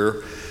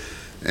career,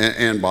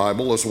 and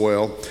Bible as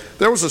well.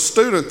 There was a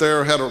student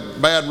there who had a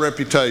bad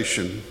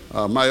reputation,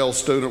 a male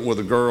student with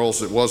the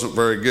girls. It wasn't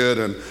very good,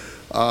 and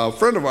a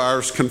friend of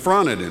ours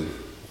confronted him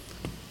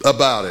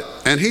about it.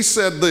 And he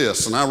said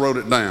this, and I wrote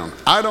it down: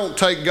 I don't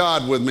take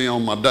God with me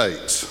on my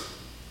dates.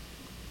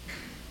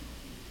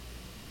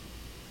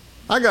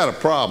 I got a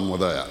problem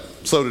with that.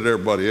 So did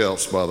everybody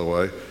else, by the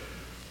way.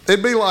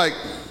 It'd be like,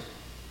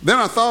 then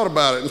I thought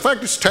about it. In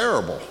fact, it's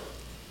terrible.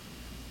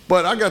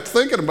 But I got to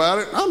thinking about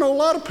it. I know a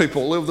lot of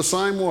people live the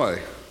same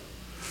way.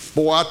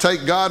 Boy, I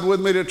take God with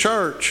me to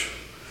church.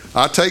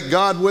 I take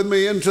God with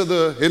me into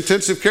the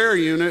intensive care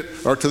unit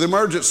or to the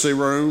emergency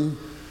room.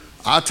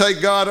 I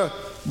take God,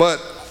 but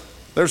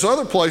there's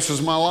other places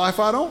in my life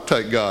I don't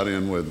take God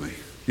in with me.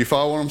 You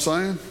follow what I'm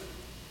saying?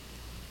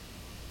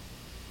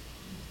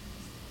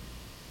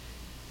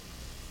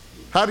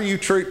 How do you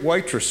treat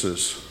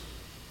waitresses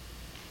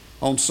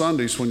on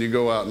Sundays when you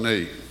go out and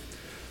eat?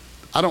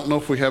 I don't know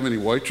if we have any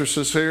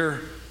waitresses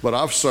here, but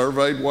I've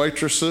surveyed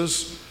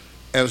waitresses.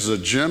 As a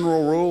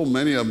general rule,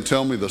 many of them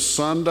tell me the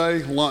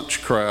Sunday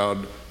lunch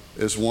crowd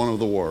is one of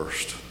the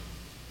worst.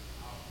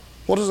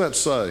 What does that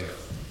say?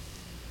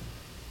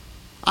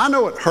 I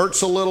know it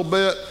hurts a little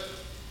bit.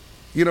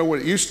 You know, when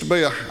it used to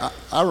be,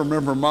 I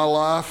remember in my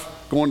life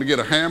going to get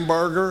a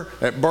hamburger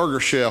at Burger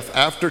Chef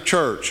after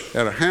church,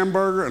 and a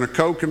hamburger and a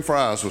Coke and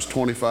fries was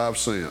 25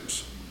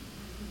 cents.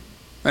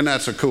 And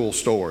that's a cool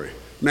story.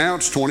 Now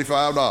it's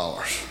 $25.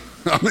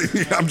 I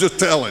mean, I'm just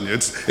telling you,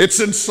 it's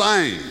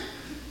insane.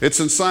 It's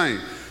insane.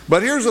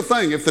 But here's the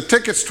thing, if the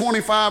ticket's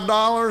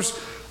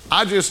 $25,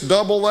 I just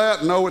double that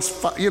and know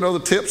it's,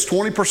 the tip's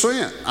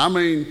 20%. I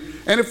mean,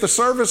 and if the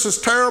service is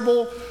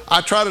terrible,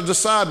 I try to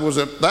decide, was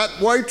it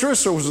that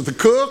waitress or was it the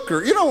cook,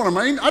 or you know what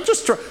I mean? I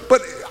just try,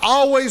 but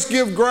always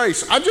give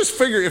grace. I just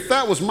figure if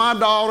that was my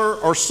daughter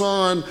or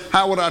son,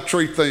 how would I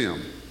treat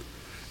them?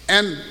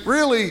 And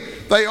really,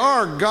 they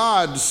are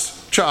God's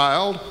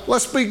child.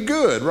 Let's be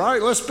good,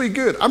 right? Let's be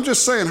good. I'm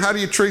just saying, how do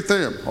you treat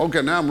them?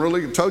 Okay, now I'm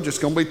really told you it's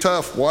going to be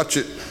tough. Watch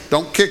it.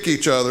 Don't kick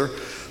each other.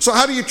 So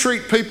how do you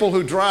treat people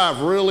who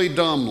drive really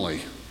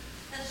dumbly?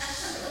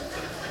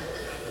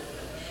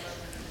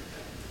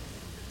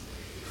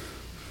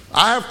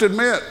 I have to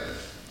admit,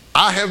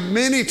 I have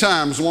many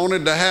times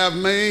wanted to have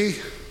me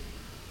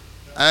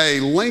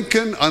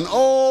an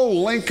old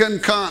Lincoln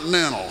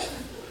Continental,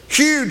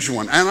 huge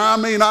one. And I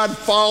mean, I'd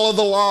follow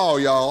the law,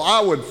 y'all. I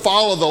would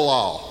follow the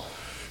law.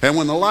 And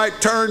when the light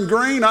turned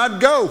green, I'd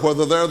go,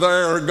 whether they're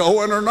there or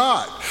going or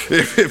not.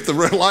 If the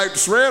red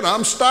light's red,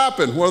 I'm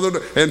stopping.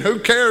 And who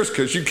cares,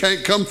 because you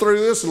can't come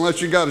through this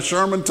unless you got a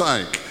Sherman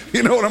tank.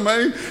 You know what I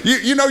mean?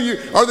 You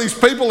are these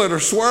people that are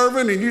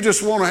swerving and you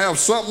just want to have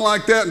something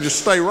like that and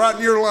just stay right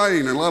in your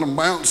lane and let them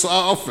bounce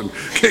off and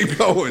keep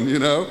going, you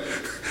know?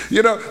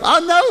 I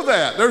know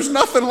that. There's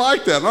nothing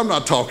like that. I'm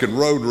not talking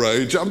road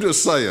rage. I'm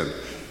just saying,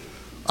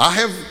 I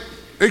have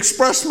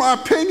expressed my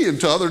opinion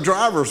to other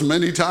drivers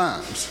many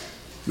times.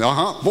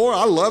 Boy,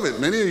 I love it.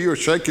 Many of you are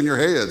shaking your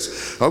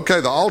heads. Okay,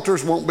 the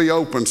altars won't be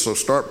open, so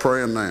start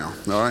praying now.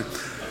 All right.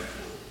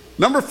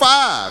 Number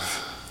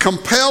 5,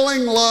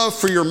 compelling love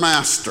for your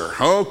master.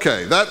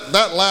 Okay,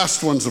 that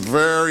last one's a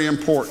very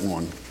important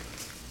one.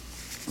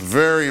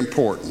 Very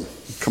important.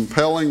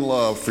 Compelling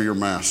love for your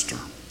master.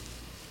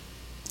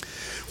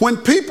 When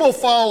people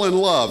fall in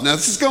love, now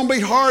this is going to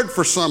be hard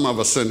for some of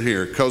us in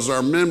here because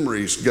our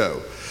memories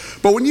go.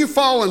 But when you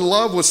fall in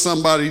love with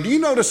somebody, do you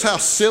notice how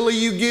silly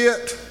you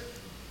get?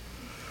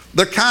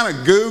 They're kind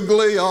of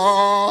googly, and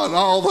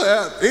all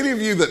that. Any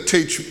of you that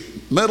teach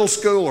middle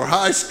school or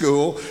high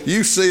school,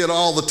 you see it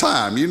all the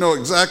time. You know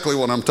exactly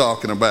what I'm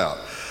talking about.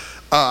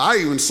 I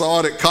even saw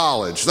it at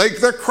college.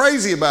 They're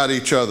crazy about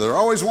each other. They're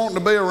always wanting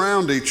to be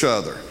around each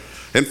other.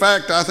 In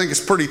fact, I think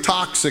it's pretty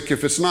toxic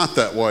if it's not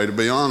that way, to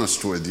be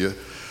honest with you.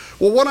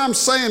 Well, what I'm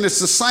saying is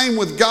the same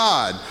with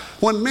God.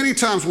 When many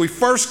times we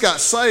first got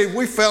saved,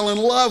 we fell in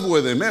love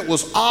with Him. It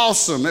was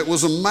awesome. It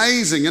was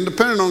amazing. And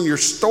depending on your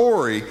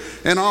story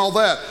and all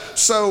that.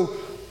 So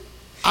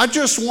I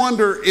just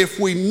wonder if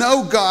we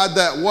know God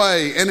that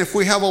way and if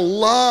we have a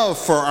love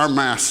for our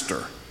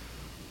Master.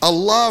 A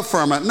love for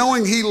our Master,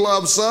 knowing He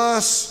loves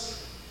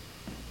us.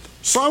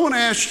 So I want to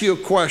ask you a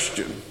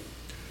question.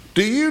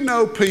 Do you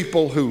know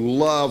people who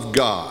love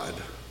God?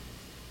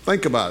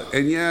 Think about it.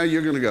 And yeah,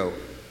 you're going to go,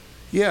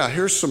 yeah,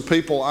 here's some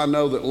people I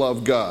know that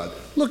love God.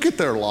 Look at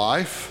their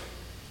life.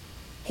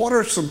 What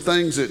are some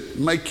things that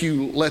make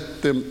you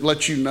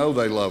let you know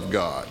they love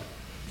God?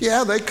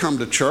 Yeah, they come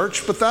to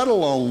church, but that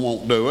alone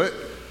won't do it.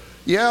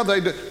 Yeah, they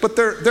do. But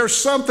there's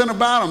something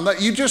about them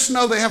that you just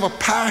know they have a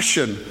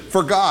passion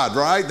for God,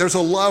 right? There's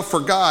a love for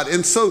God.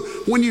 And so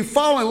when you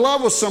fall in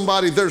love with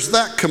somebody, there's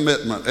that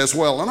commitment as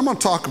well. And I'm going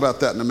to talk about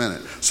that in a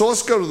minute. So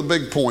let's go to the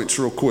big points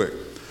real quick.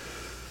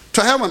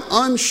 To have an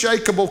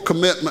unshakable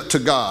commitment to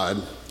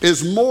God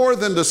is more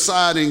than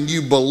deciding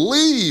you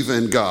believe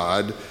in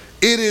God.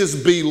 It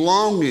is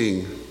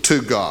belonging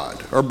to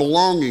God or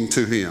belonging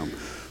to Him.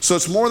 So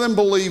it's more than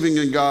believing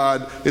in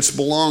God, it's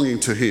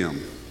belonging to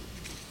Him.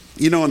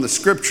 You know, in the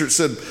scripture it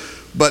said,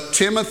 but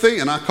Timothy,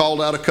 and I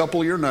called out a couple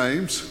of your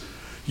names,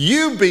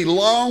 you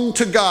belong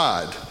to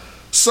God.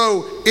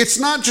 So it's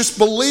not just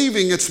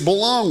believing, it's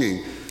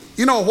belonging.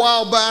 You know, a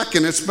while back,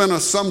 and it's been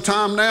some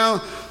time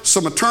now,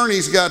 some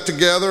attorneys got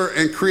together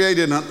and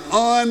created an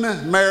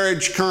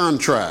unmarriage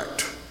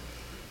contract.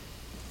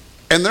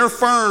 And their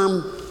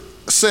firm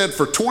said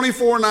for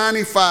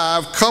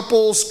 $24.95,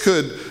 couples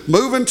could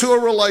move into a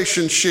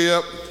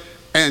relationship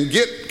and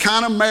get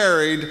kind of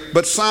married,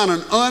 but sign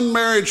an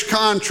unmarriage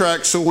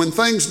contract so when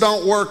things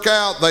don't work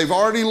out, they've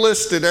already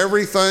listed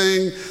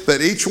everything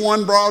that each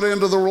one brought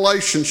into the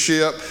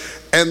relationship,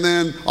 and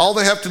then all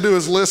they have to do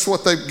is list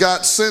what they've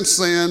got since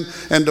then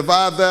and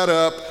divide that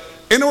up.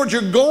 In other words,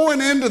 you're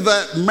going into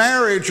that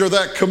marriage or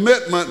that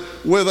commitment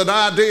with an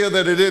idea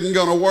that it isn't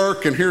going to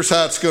work and here's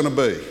how it's going to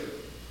be.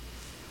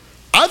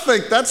 I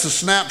think that's a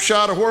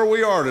snapshot of where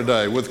we are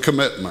today with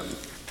commitment.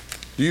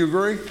 Do you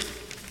agree?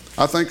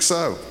 I think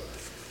so.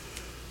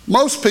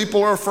 Most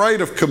people are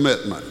afraid of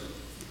commitment.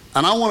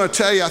 And I want to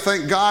tell you, I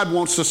think God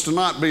wants us to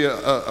not be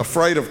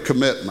afraid of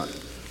commitment,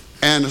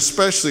 and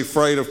especially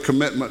afraid of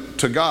commitment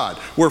to God.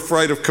 We're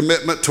afraid of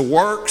commitment to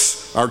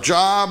works, our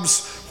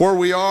jobs, where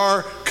we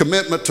are,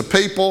 commitment to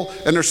people,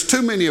 and there's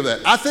too many of that.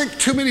 I think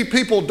too many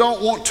people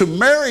don't want to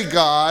marry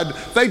God,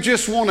 they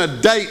just want to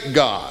date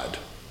God.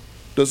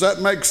 Does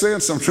that make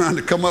sense? I'm trying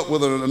to come up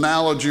with an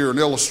analogy or an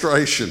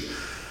illustration.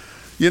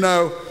 You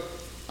know,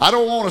 I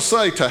don't want to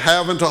say to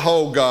have and to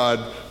hold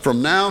God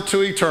from now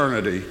to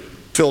eternity,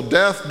 till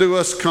death do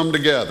us come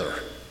together,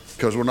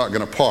 because we're not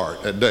going to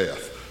part at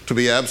death. To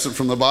be absent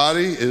from the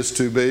body is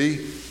to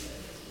be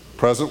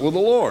present with the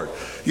Lord.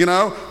 You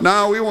know,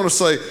 now we want to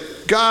say,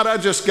 God, I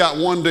just got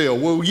one deal.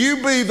 Will you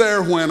be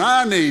there when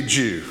I need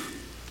you?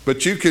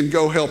 But you can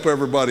go help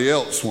everybody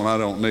else when I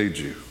don't need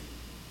you.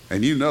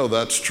 And you know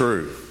that's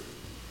true.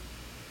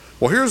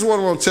 Well, here's what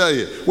I want to tell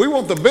you. We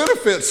want the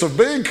benefits of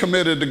being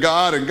committed to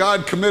God and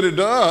God committed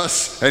to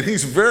us, and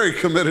He's very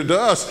committed to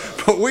us,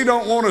 but we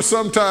don't want to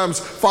sometimes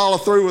follow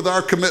through with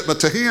our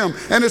commitment to Him,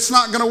 and it's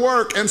not going to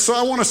work. And so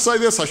I want to say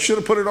this, I should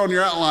have put it on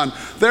your outline.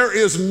 There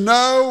is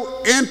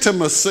no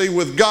intimacy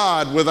with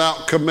God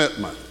without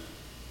commitment.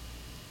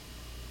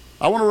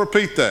 I want to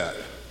repeat that.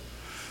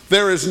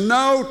 There is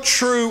no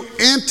true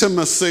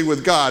intimacy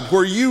with God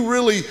where you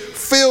really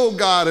feel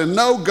God and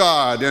know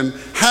God and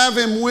have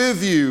Him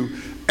with you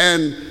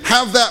and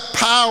have that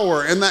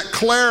power and that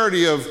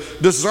clarity of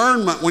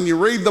discernment when you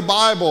read the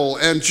Bible,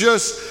 and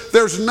just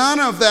there's none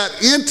of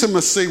that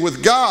intimacy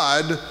with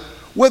God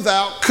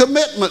without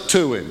commitment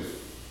to Him.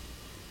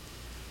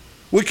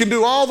 We could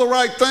do all the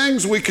right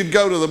things. We could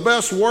go to the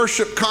best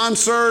worship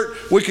concert.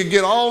 We could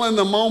get all in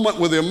the moment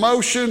with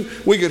emotion.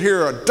 We could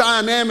hear a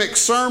dynamic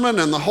sermon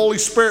and the Holy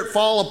Spirit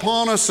fall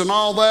upon us and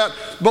all that.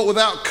 But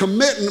without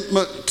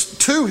commitment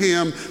to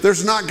Him,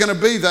 there's not going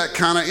to be that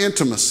kind of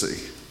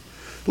intimacy.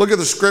 Look at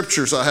the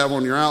scriptures I have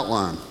on your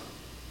outline.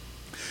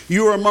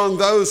 You are among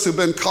those who've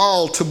been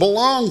called to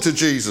belong to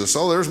Jesus.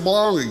 Oh, there's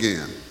belong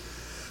again.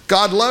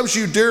 God loves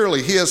you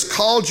dearly. He has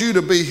called you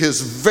to be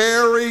His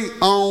very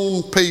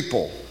own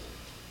people.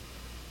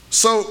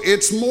 So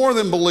it's more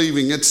than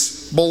believing,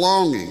 it's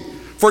belonging.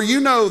 For you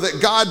know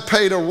that God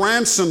paid a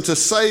ransom to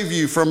save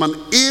you from an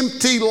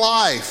empty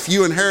life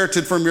you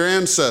inherited from your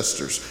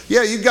ancestors.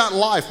 Yeah, you got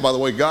life, by the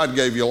way. God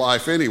gave you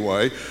life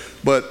anyway,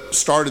 but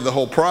started the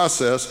whole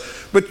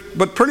process.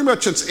 But pretty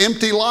much it's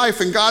empty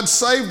life, and God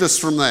saved us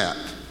from that.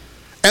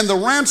 And the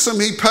ransom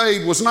He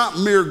paid was not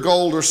mere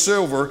gold or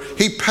silver.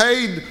 He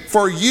paid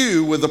for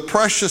you with the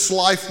precious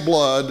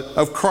lifeblood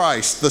of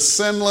Christ, the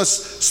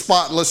sinless,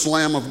 spotless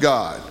Lamb of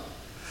God.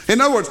 In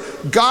other words,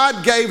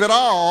 God gave it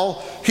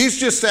all. He's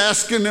just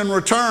asking in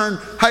return,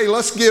 hey,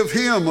 let's give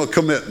Him a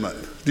commitment.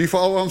 Do you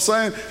follow what I'm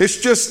saying?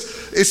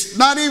 It's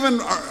not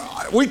even,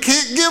 we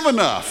can't give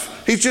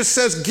enough. He just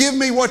says, give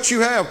me what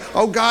you have.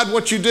 Oh God,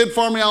 what you did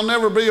for me, I'll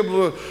never be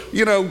able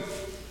to,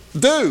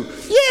 do.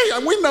 Yeah,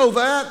 we know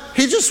that.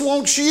 He just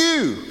wants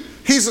you.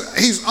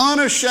 He's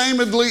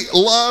unashamedly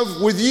in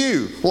love with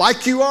you,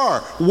 like you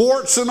are,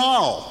 warts and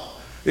all,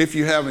 if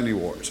you have any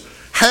warts.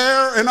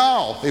 Hair and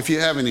all, if you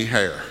have any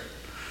hair.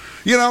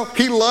 He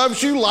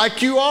loves you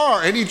like you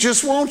are, and He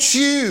just wants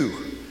you.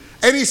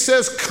 And He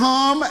says,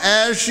 come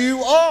as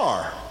you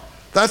are.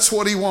 That's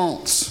what He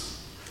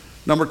wants.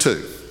 Number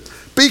 2,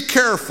 be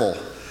careful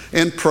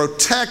in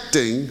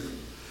protecting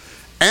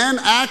and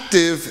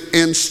active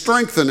in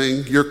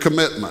strengthening your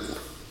commitment.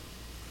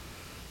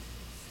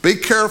 Be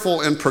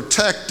careful in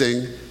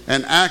protecting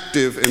and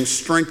active in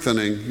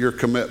strengthening your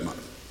commitment.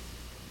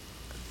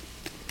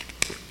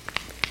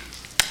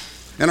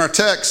 In our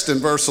text in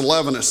verse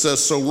 11, it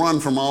says, so run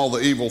from all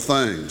the evil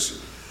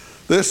things.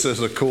 This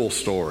is a cool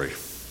story.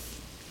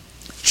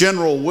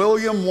 General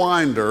William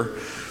Winder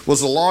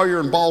was a lawyer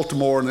in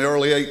Baltimore in the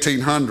early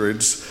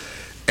 1800s,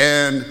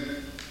 and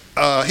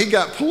he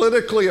got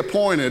politically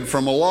appointed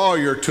from a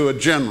lawyer to a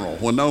general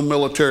with no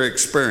military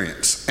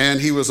experience. And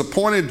he was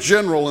appointed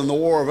general in the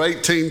War of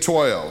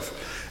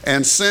 1812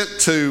 and sent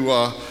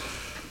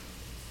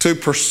to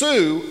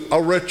pursue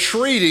a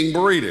retreating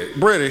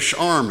British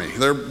army.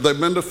 They've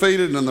been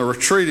defeated and they're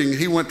retreating.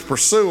 He went to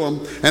pursue them.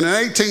 And in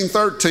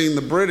 1813,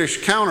 the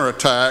British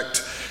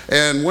counterattacked,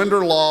 and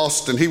Winder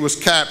lost, and he was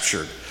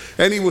captured.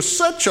 And he was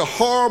such a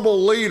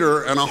horrible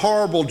leader and a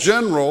horrible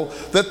general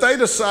that they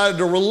decided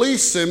to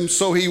release him,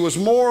 so he was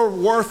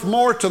worth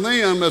more to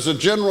them as a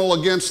general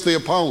against the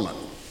opponent.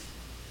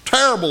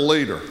 Terrible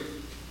leader.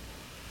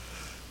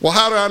 Well,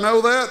 how do I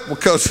know that?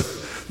 Because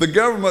the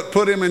government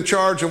put him in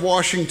charge of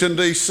Washington,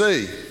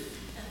 D.C.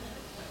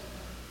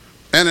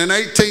 And in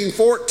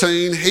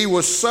 1814, he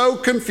was so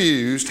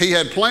confused. He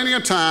had plenty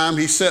of time.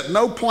 He set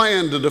no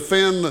plan to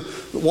defend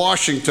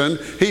Washington.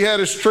 He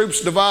had his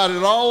troops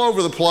divided all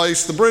over the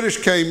place. The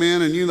British came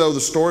in, and you know the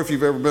story if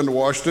you've ever been to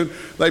Washington.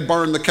 They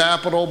burned the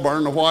Capitol,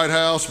 burned the White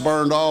House,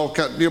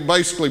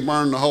 basically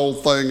burned the whole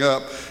thing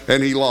up,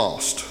 and he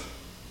lost.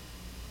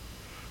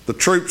 The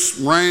troops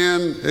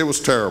ran. It was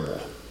terrible.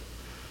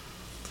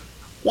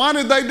 Why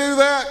did they do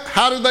that?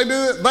 How did they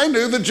do it? They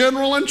knew the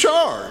general in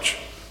charge.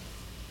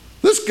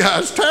 This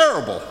guy's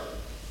terrible.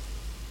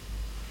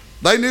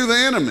 They knew the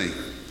enemy.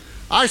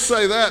 I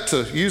say that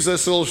to use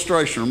this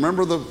illustration.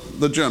 Remember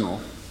the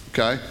general,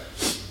 okay?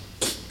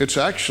 It's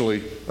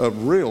actually a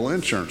real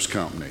insurance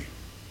company.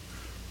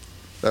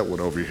 That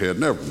went over your head.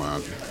 Never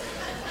mind.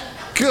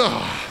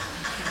 God.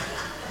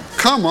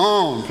 Come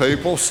on,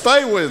 people.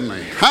 Stay with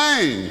me.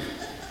 Hang.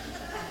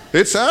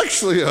 It's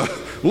actually a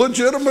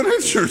legitimate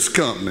insurance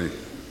company.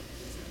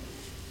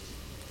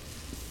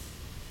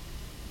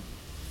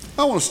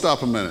 I want to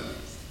stop a minute.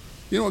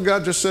 You know what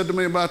God just said to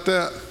me about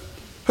that?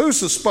 Who's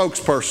the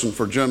spokesperson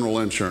for General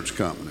Insurance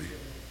Company?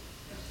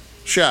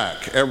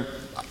 Shaq.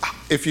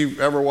 If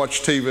you've ever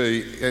watched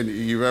TV and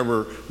you've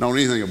ever known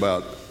anything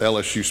about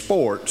LSU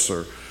sports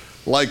or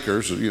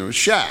Lakers,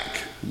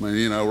 Shaq.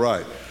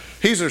 Right.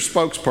 He's their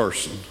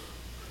spokesperson.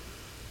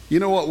 You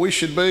know what we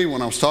should be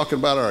when I was talking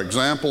about our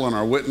example and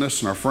our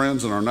witness and our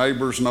friends and our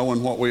neighbors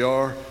knowing what we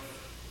are?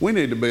 We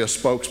need to be a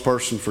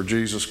spokesperson for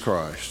Jesus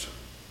Christ.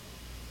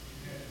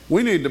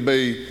 We need to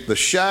be the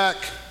Shaq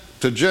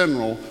to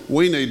general.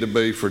 We need to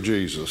be for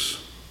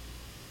Jesus.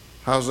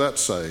 How's that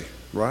say,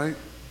 right?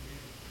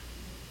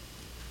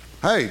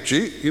 Hey,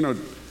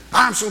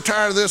 I'm so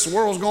tired of this. The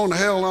world's going to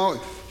hell and all.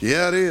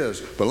 Yeah, it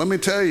is. But let me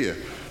tell you,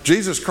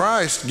 Jesus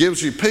Christ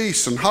gives you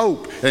peace and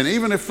hope. And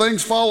even if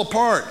things fall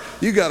apart,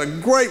 you got a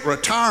great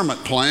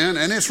retirement plan,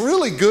 and it's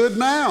really good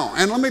now.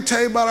 And let me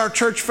tell you about our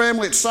church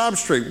family at Sob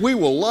Street. We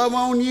will love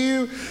on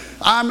you.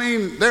 I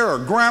mean, there are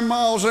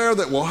grandmas there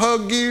that will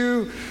hug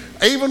you.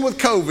 Even with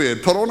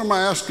COVID, put on a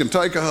mask and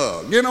take a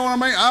hug. You know what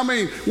I mean? I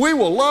mean, we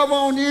will love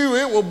on you.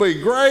 It will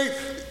be great.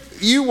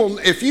 You will,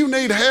 if you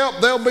need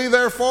help, they'll be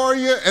there for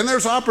you. And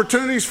there's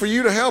opportunities for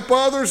you to help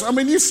others. I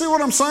mean, you see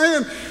what I'm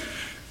saying?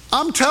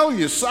 I'm telling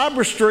you,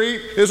 Cyber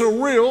Street is a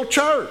real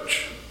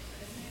church.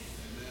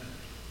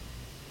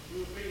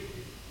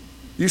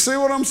 You see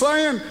what I'm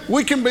saying?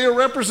 We can be a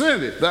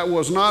representative. That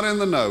was not in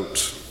the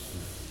notes.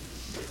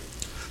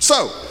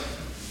 So,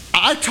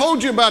 I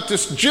told you about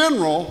this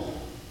general.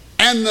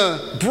 And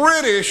the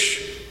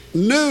British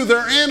knew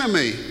their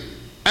enemy,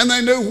 and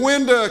they knew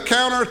when to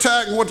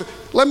counterattack and what to.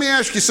 Let me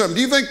ask you something.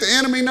 Do you think the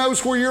enemy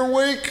knows where you're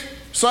weak?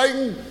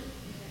 Satan?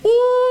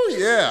 Ooh,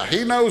 yeah,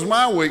 he knows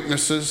my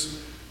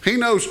weaknesses. He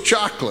knows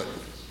chocolate.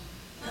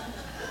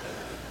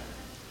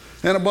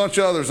 And a bunch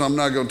of others I'm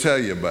not going to tell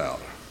you about.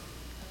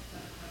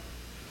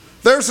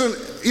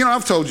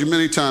 I've told you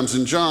many times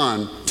in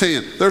John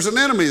 10, there's an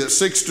enemy that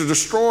seeks to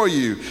destroy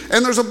you.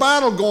 And there's a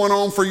battle going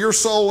on for your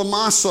soul and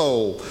my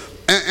soul.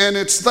 And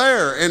it's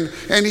there, and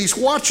he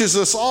watches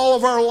us all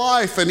of our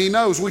life, and he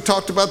knows. We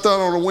talked about that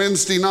on a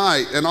Wednesday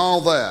night and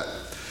all that.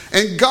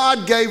 And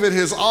God gave it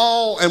his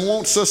all and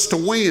wants us to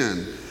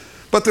win.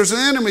 But there's an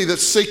enemy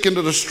that's seeking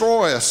to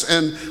destroy us,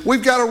 and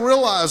we've got to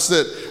realize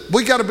that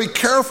we got to be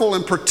careful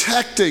in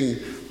protecting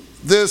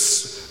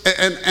this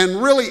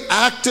and really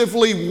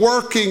actively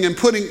working and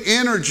putting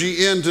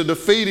energy into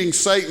defeating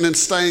Satan and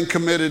staying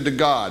committed to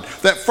God.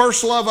 That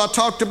first love I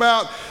talked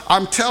about,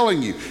 I'm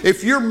telling you,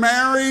 if you're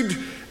married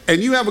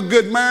and you have a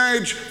good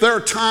marriage, there are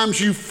times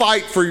you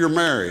fight for your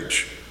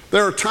marriage.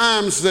 There are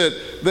times that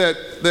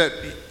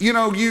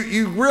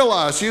you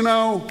realize,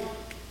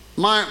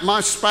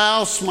 my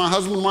spouse, my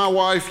husband, my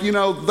wife,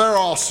 they're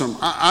awesome.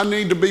 I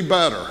need to be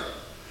better.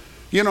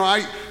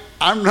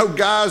 I know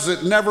guys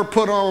that never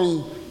put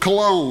on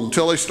cologne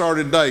till they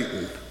started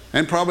dating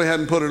and probably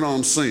hadn't put it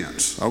on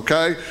since,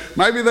 okay?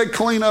 Maybe they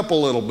clean up a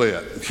little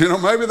bit.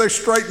 Maybe they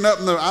straighten up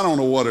I don't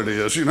know what it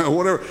is,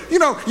 whatever.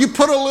 You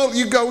put a little,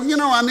 you go,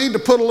 I need to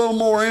put a little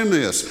more in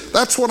this.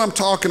 That's what I'm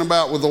talking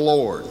about with the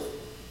Lord.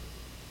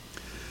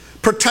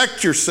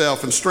 Protect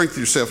yourself and strengthen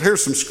yourself.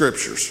 Here's some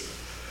scriptures.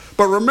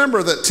 But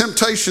remember that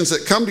temptations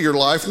that come to your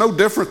life, no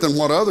different than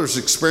what others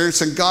experience,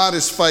 and God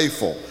is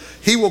faithful.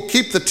 He will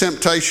keep the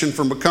temptation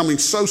from becoming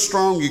so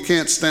strong you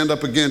can't stand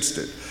up against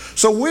it.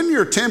 So when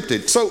you're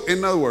tempted, so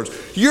in other words,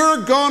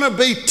 you're going to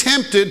be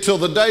tempted till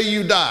the day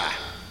you die.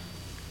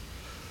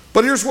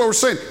 But here's what we're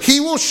saying. He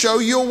will show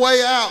you a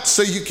way out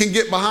so you can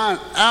get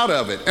out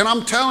of it. And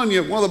I'm telling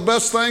you, one of the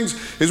best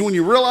things is when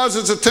you realize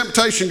it's a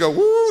temptation, go,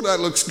 woo,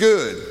 that looks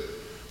good.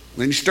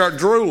 Then you start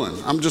drooling.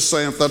 I'm just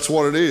saying if that's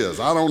what it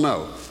is. I don't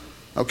know.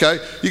 Okay?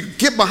 You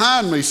get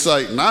behind me,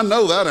 Satan. I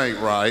know that ain't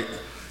right.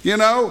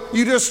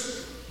 You just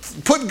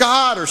put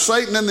God or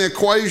Satan in the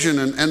equation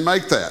and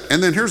make that.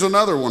 And then here's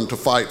another one to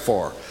fight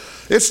for.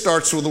 It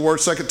starts with the word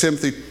 2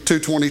 Timothy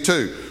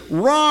 2:22.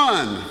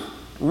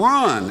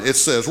 Run, it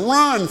says,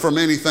 run from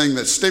anything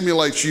that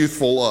stimulates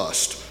youthful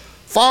lust.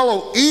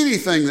 Follow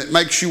anything that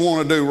makes you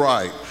want to do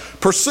right.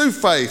 Pursue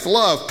faith,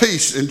 love,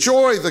 peace.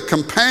 Enjoy the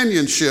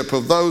companionship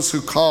of those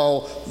who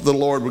call the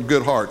Lord with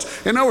good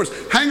hearts. In other words,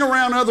 hang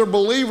around other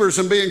believers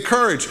and be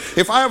encouraged.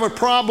 If I have a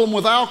problem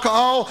with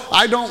alcohol,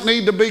 I don't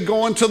need to be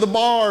going to the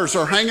bars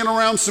or hanging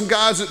around some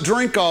guys that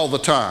drink all the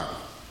time.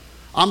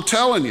 I'm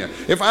telling you,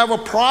 if I have a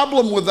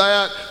problem with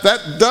that,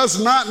 that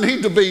does not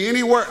need to be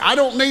anywhere. I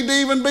don't need to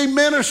even be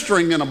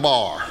ministering in a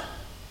bar.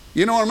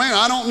 You know what I mean?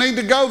 I don't need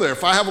to go there.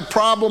 If I have a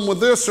problem with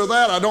this or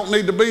that, I don't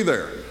need to be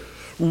there.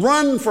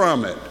 Run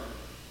from it.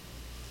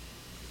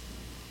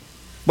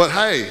 But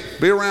hey,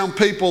 be around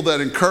people that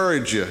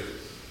encourage you.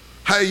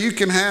 Hey, you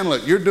can handle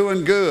it. You're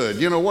doing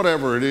good.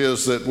 Whatever it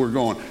is that we're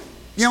going.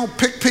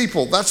 Pick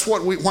people. That's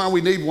why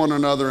we need one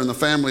another in the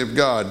family of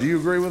God. Do you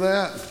agree with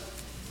that?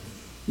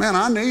 Man,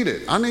 I need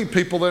it. I need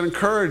people that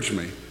encourage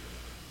me.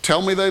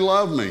 Tell me they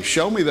love me.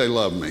 Show me they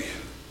love me.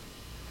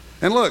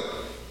 And look,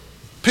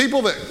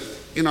 people that,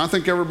 I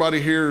think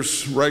everybody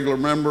here's regular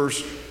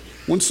members.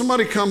 When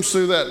somebody comes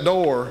through that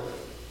door,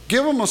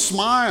 give them a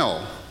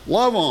smile.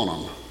 Love on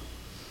them.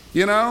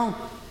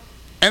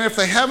 And if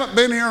they haven't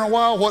been here in a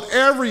while,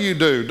 whatever you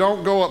do,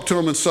 don't go up to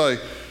them and say,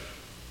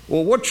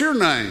 well, what's your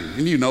name?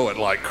 And you know it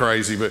like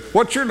crazy, but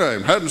what's your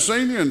name? Hadn't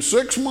seen you in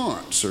 6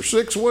 months or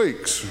 6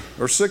 weeks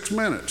or 6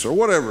 minutes or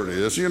whatever it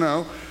is,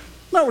 No,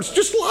 it's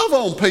just love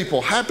on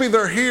people. Happy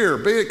they're here.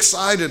 Be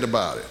excited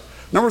about it.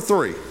 Number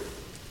 3,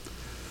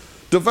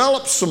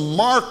 develop some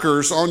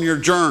markers on your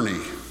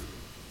journey.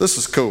 This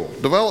is cool.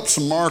 Develop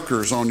some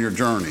markers on your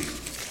journey.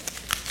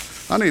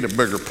 I need a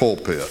bigger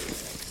pulpit.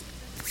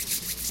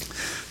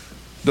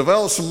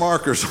 Develop some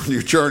markers on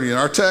your journey. And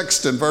our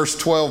text in verse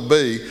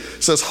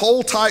 12b says,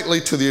 hold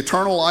tightly to the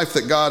eternal life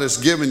that God has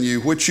given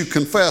you, which you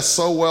confess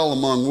so well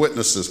among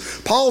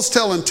witnesses. Paul's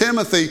telling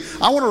Timothy,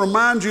 I want to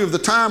remind you of the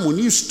time when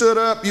you stood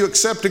up, you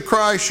accepted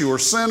Christ, you were a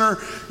sinner,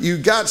 you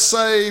got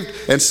saved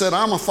and said,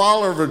 I'm a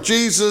follower of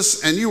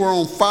Jesus, and you were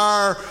on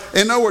fire.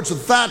 In other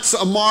words, that's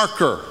a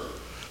marker.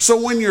 So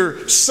when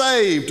you're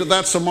saved,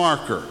 that's a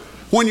marker.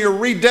 When you're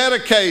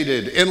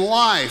rededicated in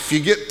life, you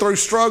get through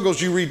struggles,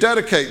 you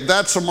rededicate,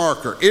 that's a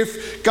marker.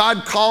 If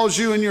God calls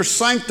you and you're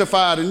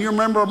sanctified and you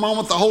remember a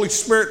moment the Holy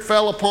Spirit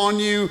fell upon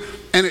you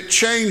and it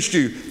changed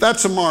you,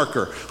 that's a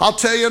marker. I'll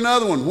tell you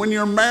another one. When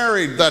you're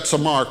married, that's a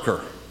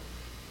marker.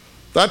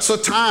 That's a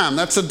time,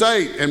 that's a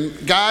date.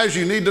 And guys,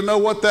 you need to know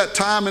what that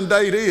time and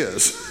date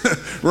is.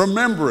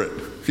 Remember it,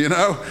 you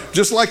know.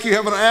 Just like you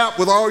have an app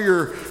with all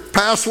your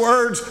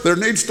passwords, there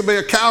needs to be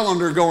a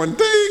calendar going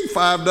ding,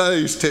 5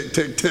 days, tick,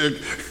 tick, tick.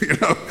 You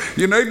know,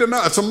 you need to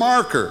know. It's a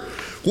marker.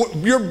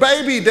 Your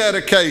baby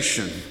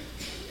dedication.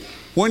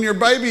 When your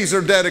babies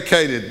are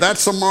dedicated,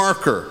 that's a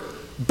marker.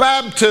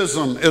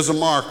 Baptism is a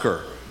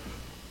marker.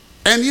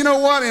 And you know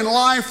what? In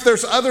life,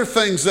 there's other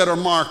things that are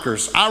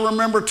markers. I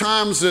remember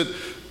times that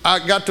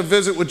I got to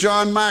visit with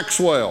John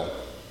Maxwell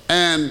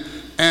and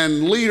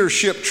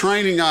leadership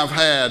training I've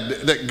had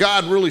that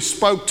God really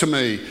spoke to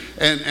me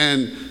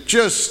and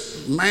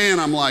just,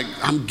 man, I'm like,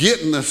 I'm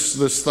getting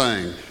this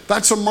thing.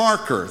 That's a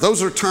marker.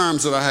 Those are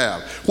times that I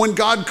have. When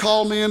God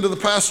called me into the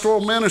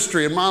pastoral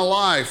ministry in my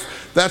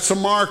life, that's a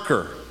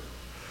marker.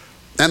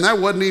 And that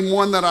wasn't even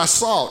one that I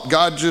sought.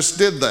 God just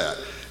did that.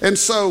 And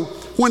so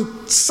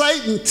when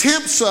Satan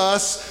tempts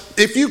us,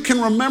 if you can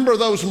remember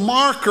those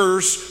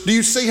markers, do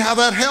you see how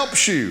that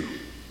helps you?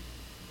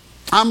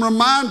 I'm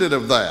reminded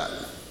of that.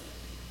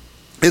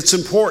 It's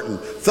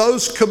important.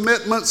 Those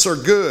commitments are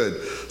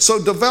good.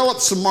 So develop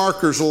some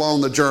markers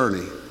along the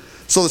journey.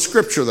 So the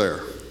scripture there,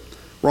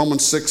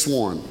 Romans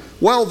 6:1.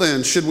 Well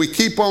then, should we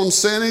keep on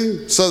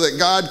sinning so that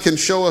God can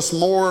show us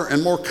more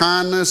and more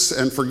kindness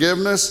and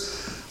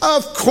forgiveness?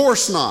 Of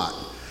course not.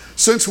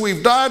 Since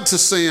we've died to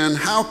sin,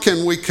 how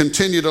can we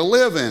continue to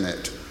live in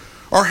it?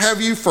 Or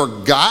have you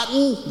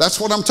forgotten? That's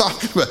what I'm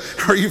talking about.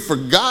 Are you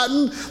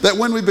forgotten that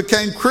when we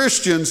became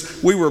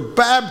Christians, we were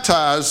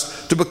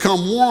baptized to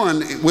become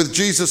one with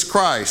Jesus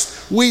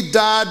Christ? We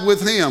died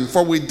with him,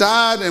 for we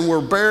died and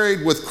were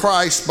buried with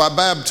Christ by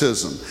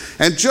baptism.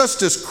 And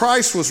just as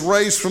Christ was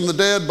raised from the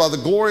dead by the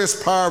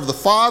glorious power of the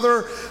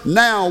Father,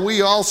 now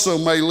we also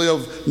may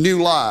live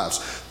new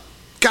lives.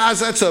 Guys,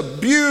 that's a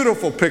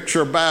beautiful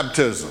picture of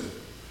baptism.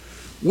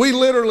 We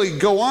literally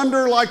go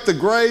under like the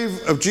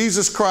grave of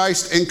Jesus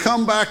Christ and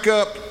come back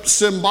up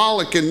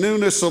symbolic in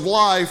newness of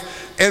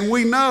life. And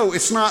we know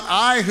it's not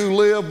I who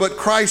live, but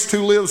Christ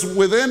who lives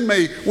within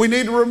me. We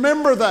need to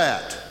remember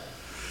that.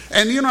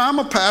 And you know, I'm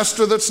a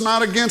pastor that's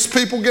not against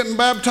people getting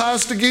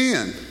baptized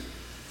again.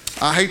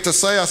 I hate to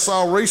say, I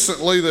saw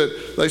recently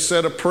that they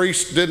said a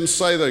priest didn't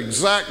say the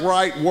exact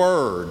right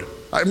word.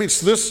 I mean, it's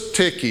this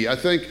ticky. I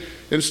think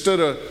instead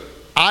of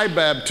I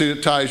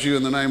baptize you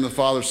in the name of the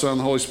Father, Son, and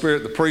the Holy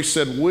Spirit, the priest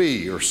said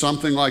we, or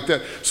something like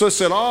that. So it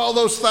said all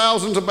those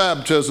thousands of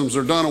baptisms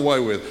are done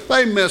away with.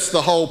 They missed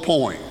the whole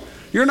point.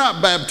 You're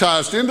not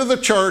baptized into the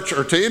church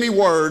or to any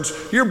words.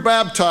 You're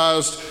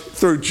baptized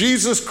through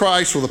Jesus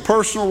Christ with a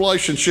personal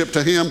relationship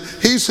to him.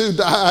 He's who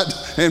died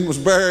and was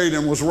buried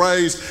and was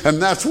raised,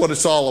 and that's what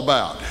it's all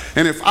about.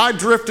 And if I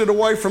drifted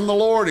away from the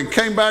Lord and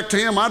came back to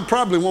him, I'd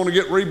probably want to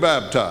get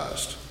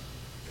rebaptized.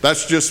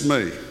 That's just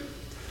me.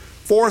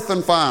 Fourth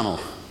and final,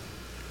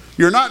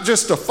 you're not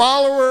just a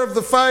follower of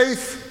the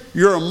faith,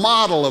 you're a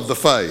model of the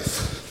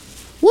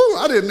faith. Woo,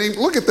 I didn't even,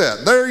 look at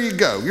that. There you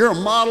go. You're a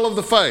model of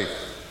the faith.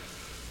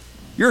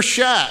 You're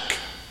Shaq.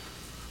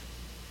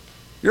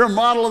 You're a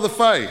model of the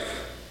faith.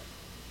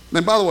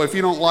 And by the way, if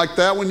you don't like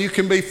that one, you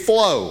can be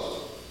Flo.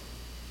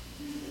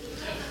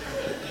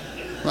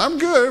 I'm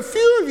good. A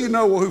few of you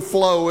know who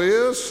Flo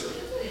is.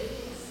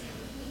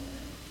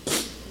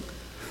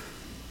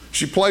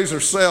 She plays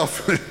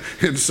herself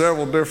in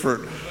several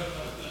different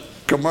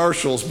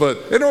commercials. But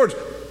in other words,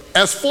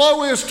 as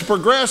Flo is to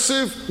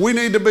Progressive, we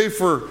need to be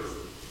for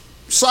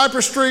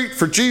Cypress Street,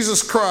 for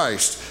Jesus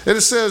Christ. And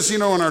it says, you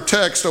know, in our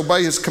text,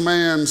 obey his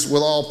commands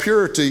with all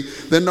purity,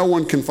 then no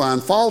one can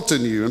find fault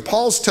in you. And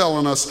Paul's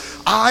telling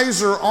us,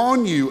 eyes are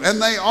on you,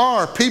 and they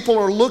are. People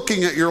are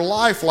looking at your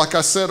life, like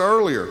I said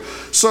earlier.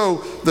 So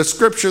the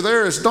scripture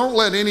there is, don't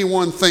let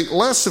anyone think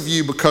less of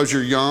you because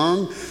you're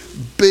young.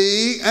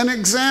 Be an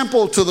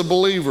example to the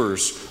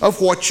believers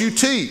of what you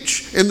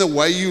teach, in the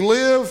way you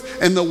live,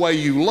 in the way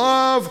you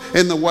love,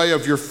 in the way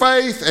of your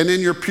faith, and in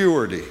your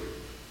purity.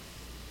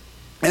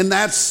 And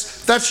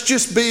that's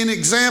just being an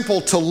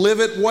example to live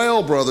it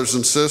well, brothers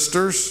and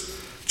sisters.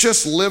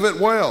 Just live it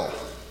well.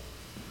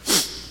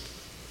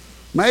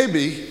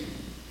 Maybe,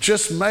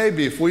 just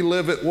maybe, if we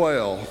live it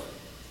well,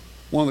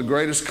 one of the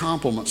greatest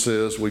compliments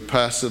is we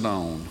pass it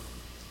on.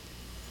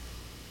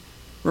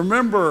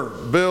 Remember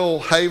Bill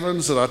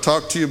Havens that I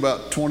talked to you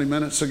about 20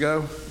 minutes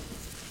ago?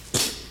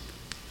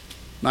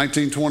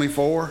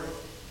 1924?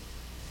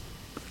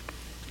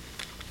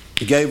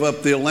 gave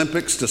up the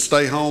Olympics to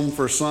stay home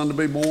for his son to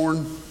be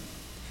born.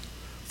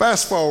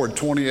 Fast forward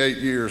 28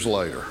 years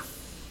later.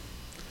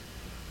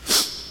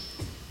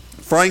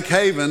 Frank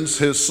Havens,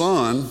 his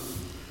son,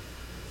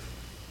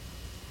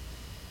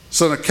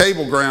 sent a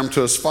cablegram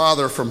to his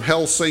father from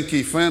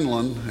Helsinki,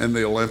 Finland in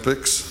the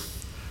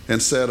Olympics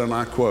and said, and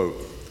I quote,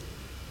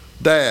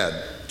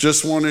 "Dad,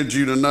 just wanted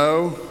you to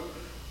know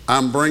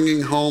I'm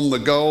bringing home the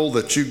gold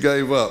that you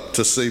gave up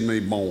to see me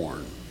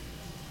born."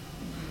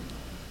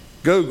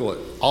 Google it.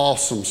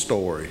 Awesome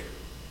story.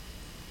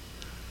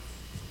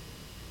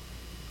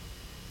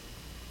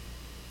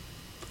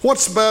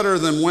 What's better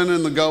than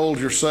winning the gold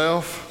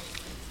yourself?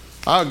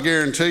 I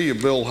guarantee you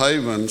Bill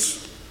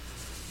Havens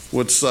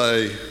would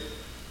say,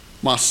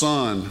 my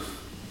son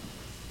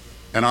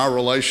and our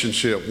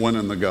relationship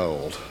winning the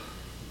gold.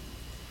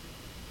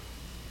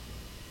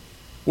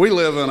 We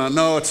live in a,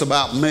 no, it's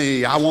about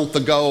me. I want the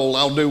gold.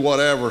 I'll do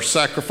whatever,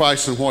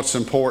 sacrificing what's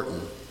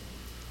important.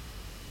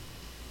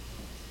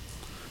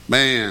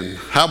 Man,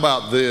 how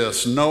about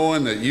this?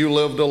 Knowing that you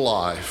lived a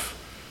life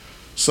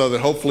so that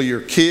hopefully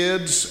your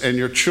kids and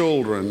your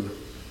children,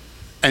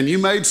 and you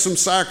made some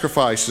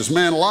sacrifices.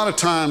 Man, a lot of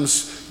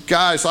times,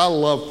 guys, I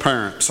love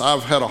parents.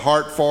 I've had a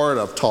heart for it.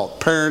 I've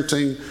taught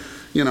parenting.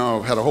 You know,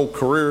 I've had a whole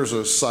career as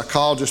a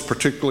psychologist,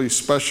 particularly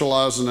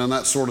specializing in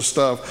that sort of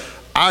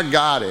stuff. I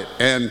got it.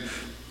 And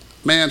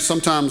man,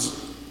 sometimes,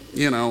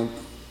 you know,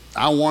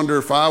 I wonder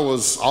if I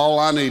was all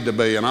I need to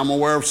be, and I'm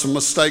aware of some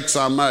mistakes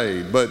I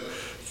made. But,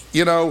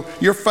 you know,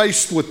 you're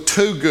faced with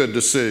 2 good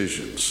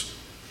decisions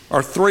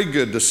or 3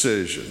 good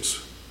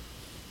decisions.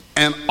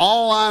 And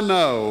all I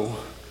know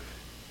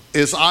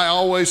is I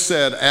always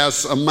said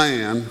as a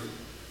man,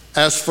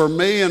 as for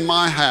me and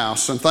my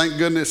house, and thank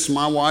goodness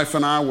my wife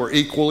and I were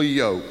equally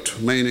yoked,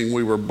 meaning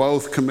we were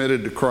both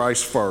committed to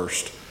Christ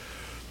first.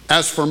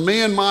 As for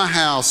me and my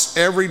house,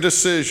 every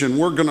decision,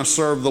 we're going to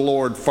serve the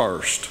Lord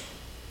first.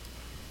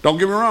 Don't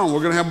get me wrong, we're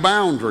going to have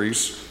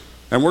boundaries,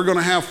 and we're going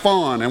to have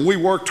fun. And we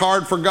worked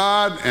hard for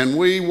God, and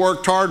we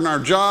worked hard in our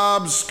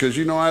jobs, because,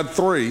 you know, I had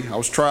 3. I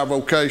was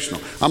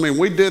tri-vocational. I mean,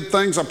 we did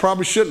things I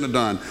probably shouldn't have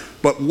done.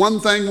 But one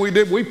thing we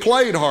did, we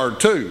played hard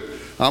too.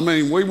 I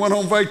mean, we went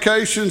on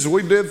vacations,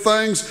 we did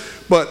things,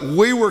 but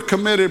we were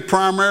committed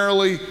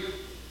primarily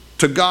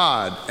to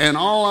God. And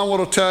all I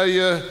want to tell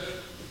you,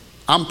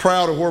 I'm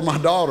proud of where my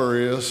daughter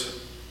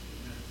is.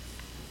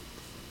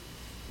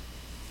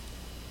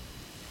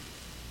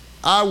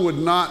 I would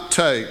not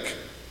take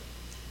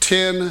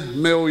 $10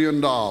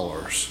 million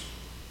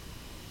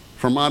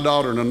for my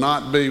daughter to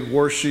not be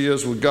where she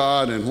is with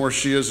God and where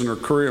she is in her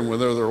career and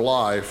with her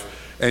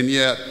life, and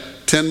yet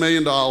 $10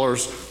 million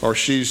or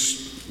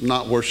she's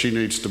not where she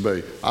needs to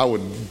be. I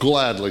would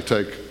gladly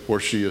take where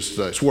she is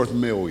today. It's worth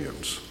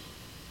millions,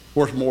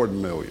 worth more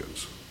than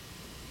millions.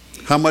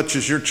 How much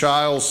is your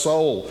child's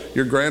soul,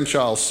 your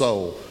grandchild's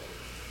soul,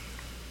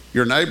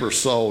 your neighbor's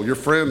soul, your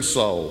friend's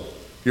soul,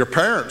 your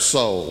parent's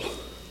soul?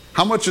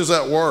 How much is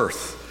that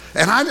worth?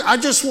 And I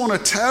just want to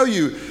tell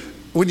you,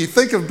 when you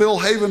think of Bill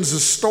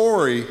Havens'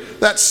 story,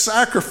 that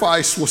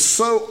sacrifice was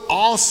so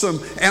awesome.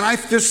 And I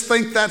just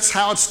think that's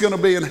how it's going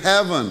to be in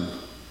heaven.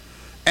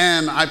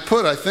 And I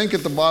think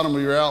at the bottom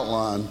of your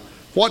outline,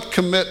 what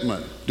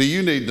commitment do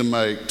you need to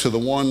make to the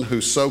one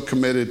who's so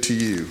committed to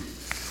you?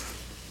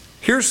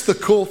 Here's the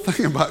cool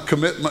thing about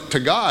commitment to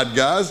God,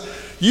 guys.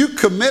 You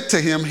commit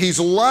to Him, He's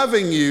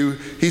loving you,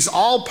 He's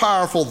all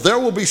powerful, there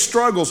will be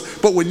struggles,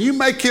 but when you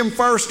make Him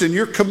first and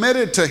you're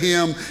committed to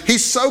Him,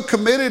 He's so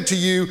committed to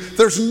you,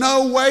 there's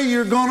no way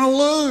you're going to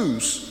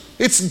lose.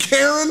 It's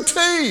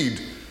guaranteed.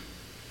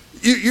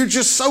 You're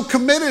just so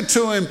committed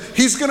to Him,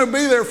 He's going to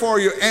be there for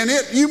you, and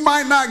you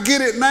might not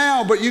get it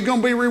now, but you're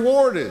going to be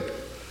rewarded.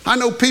 I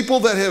know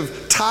people that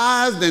have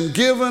tithed and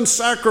given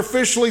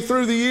sacrificially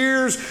through the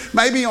years,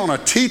 maybe on a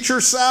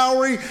teacher's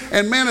salary,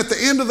 and man, at the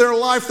end of their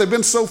life, they've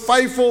been so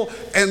faithful,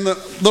 and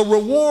the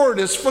reward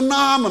is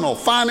phenomenal,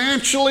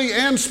 financially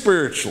and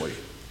spiritually.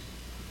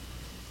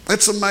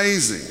 It's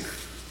amazing.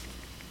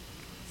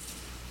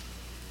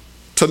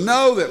 To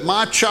know that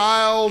my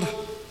child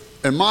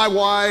and my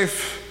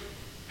wife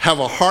have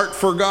a heart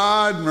for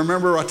God.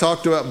 Remember I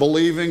talked about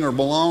believing or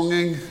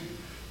belonging?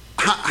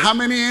 How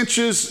many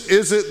inches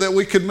is it that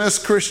we could miss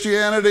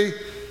Christianity?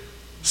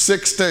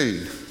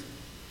 16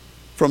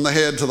 from the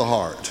head to the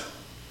heart.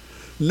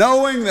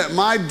 Knowing that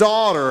my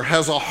daughter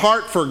has a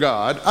heart for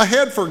God, a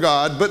head for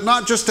God, but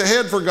not just a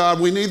head for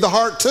God, we need the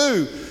heart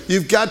too.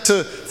 You've got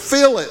to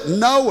feel it,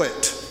 know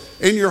it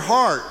in your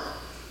heart.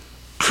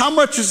 How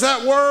much is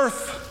that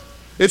worth?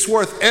 It's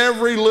worth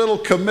every little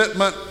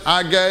commitment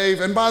I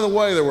gave. And by the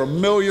way, there were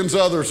millions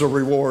others of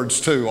rewards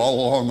too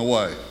all along the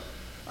way.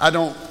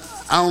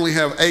 I only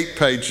have 8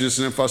 pages,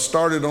 and if I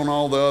started on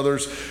all the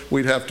others,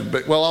 we'd have to be,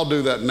 well, I'll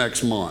do that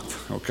next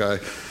month, okay?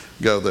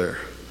 Go there.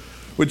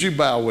 Would you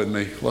bow with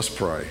me? Let's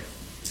pray.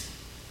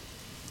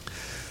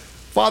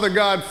 Father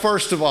God,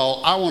 first of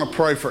all, I want to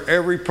pray for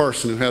every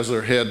person who has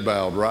their head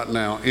bowed right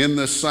now in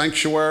this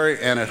sanctuary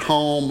and at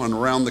home and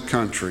around the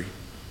country.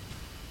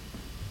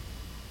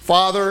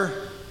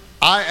 Father,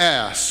 I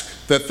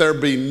ask that there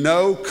be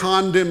no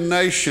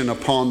condemnation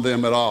upon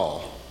them at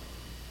all.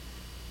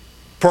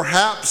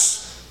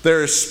 Perhaps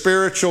there is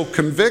spiritual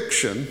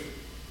conviction.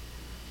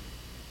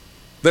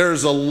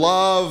 There's a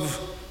love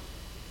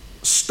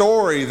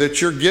story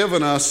that you're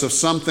giving us of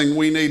something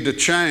we need to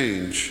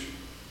change.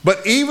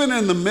 But even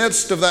in the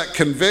midst of that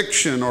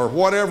conviction or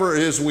whatever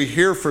it is we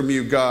hear from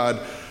you, God,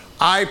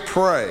 I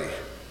pray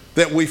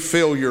that we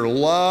feel your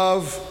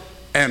love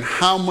and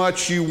how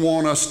much you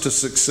want us to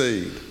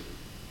succeed.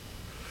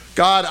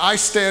 God, I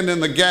stand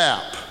in the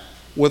gap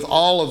with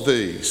all of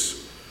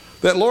these.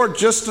 That, Lord,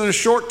 just in a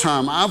short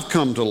time, I've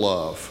come to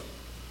love.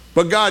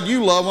 But God,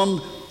 you love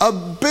them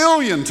 1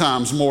 billion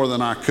times more than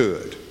I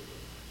could.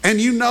 And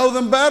you know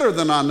them better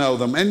than I know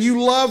them. And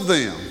you love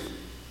them.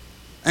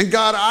 And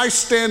God, I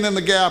stand in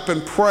the gap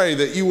and pray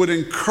that you would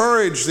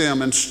encourage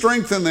them and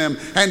strengthen them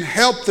and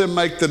help them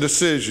make the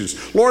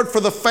decisions. Lord, for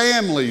the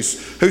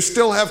families who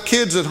still have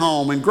kids at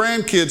home and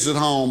grandkids at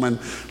home, and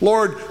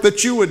Lord,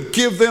 that you would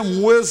give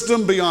them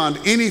wisdom beyond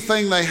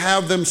anything they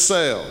have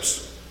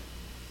themselves.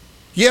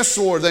 Yes,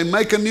 Lord, they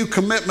make a new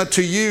commitment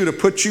to you to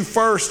put you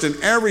first in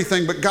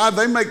everything, but God,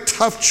 they make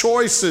tough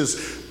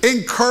choices.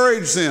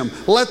 Encourage them.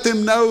 Let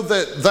them know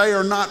that they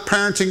are not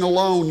parenting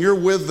alone. You're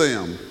with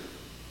them.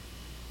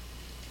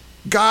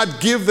 God,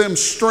 give them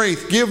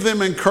strength, give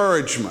them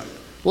encouragement.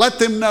 Let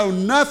them know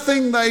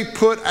nothing they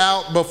put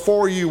out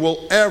before you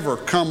will ever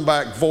come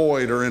back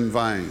void or in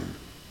vain.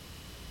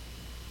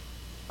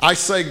 I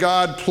say,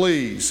 God,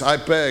 please, I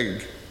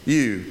beg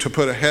you to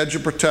put a hedge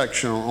of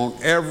protection on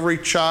every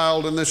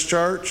child in this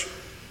church,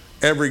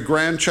 every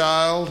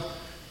grandchild,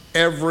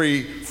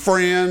 every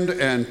friend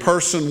and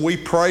person we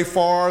pray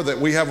for, that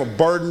we have a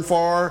burden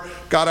for.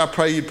 God, I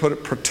pray you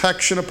put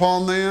protection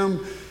upon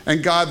them.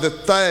 And God,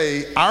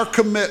 that our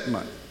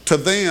commitment to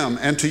them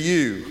and to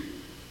you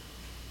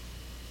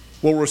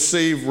will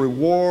receive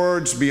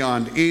rewards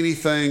beyond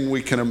anything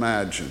we can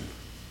imagine.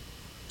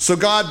 So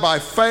God, by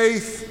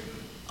faith,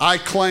 I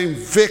claim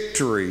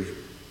victory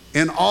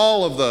in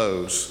all of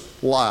those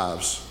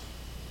lives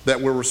that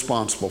we're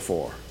responsible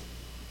for.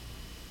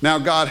 Now,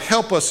 God,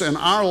 help us in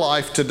our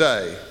life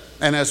today,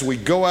 and as we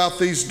go out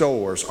these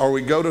doors or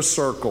we go to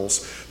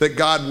circles, that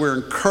God, we're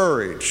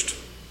encouraged.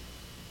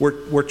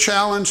 We're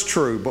challenged,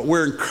 true, but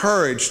we're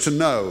encouraged to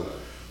know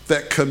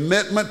that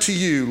commitment to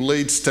you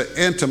leads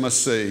to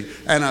intimacy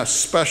and a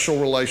special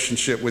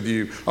relationship with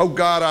you. Oh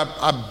God,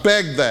 I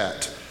beg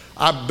that.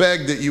 I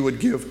beg that you would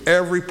give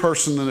every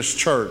person in this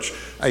church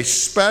a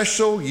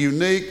special,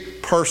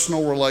 unique,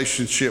 personal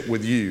relationship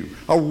with you,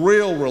 a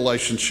real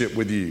relationship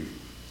with you.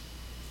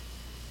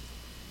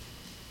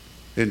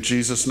 In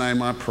Jesus'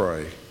 name I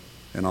pray,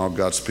 and all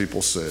God's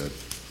people said,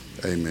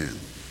 amen.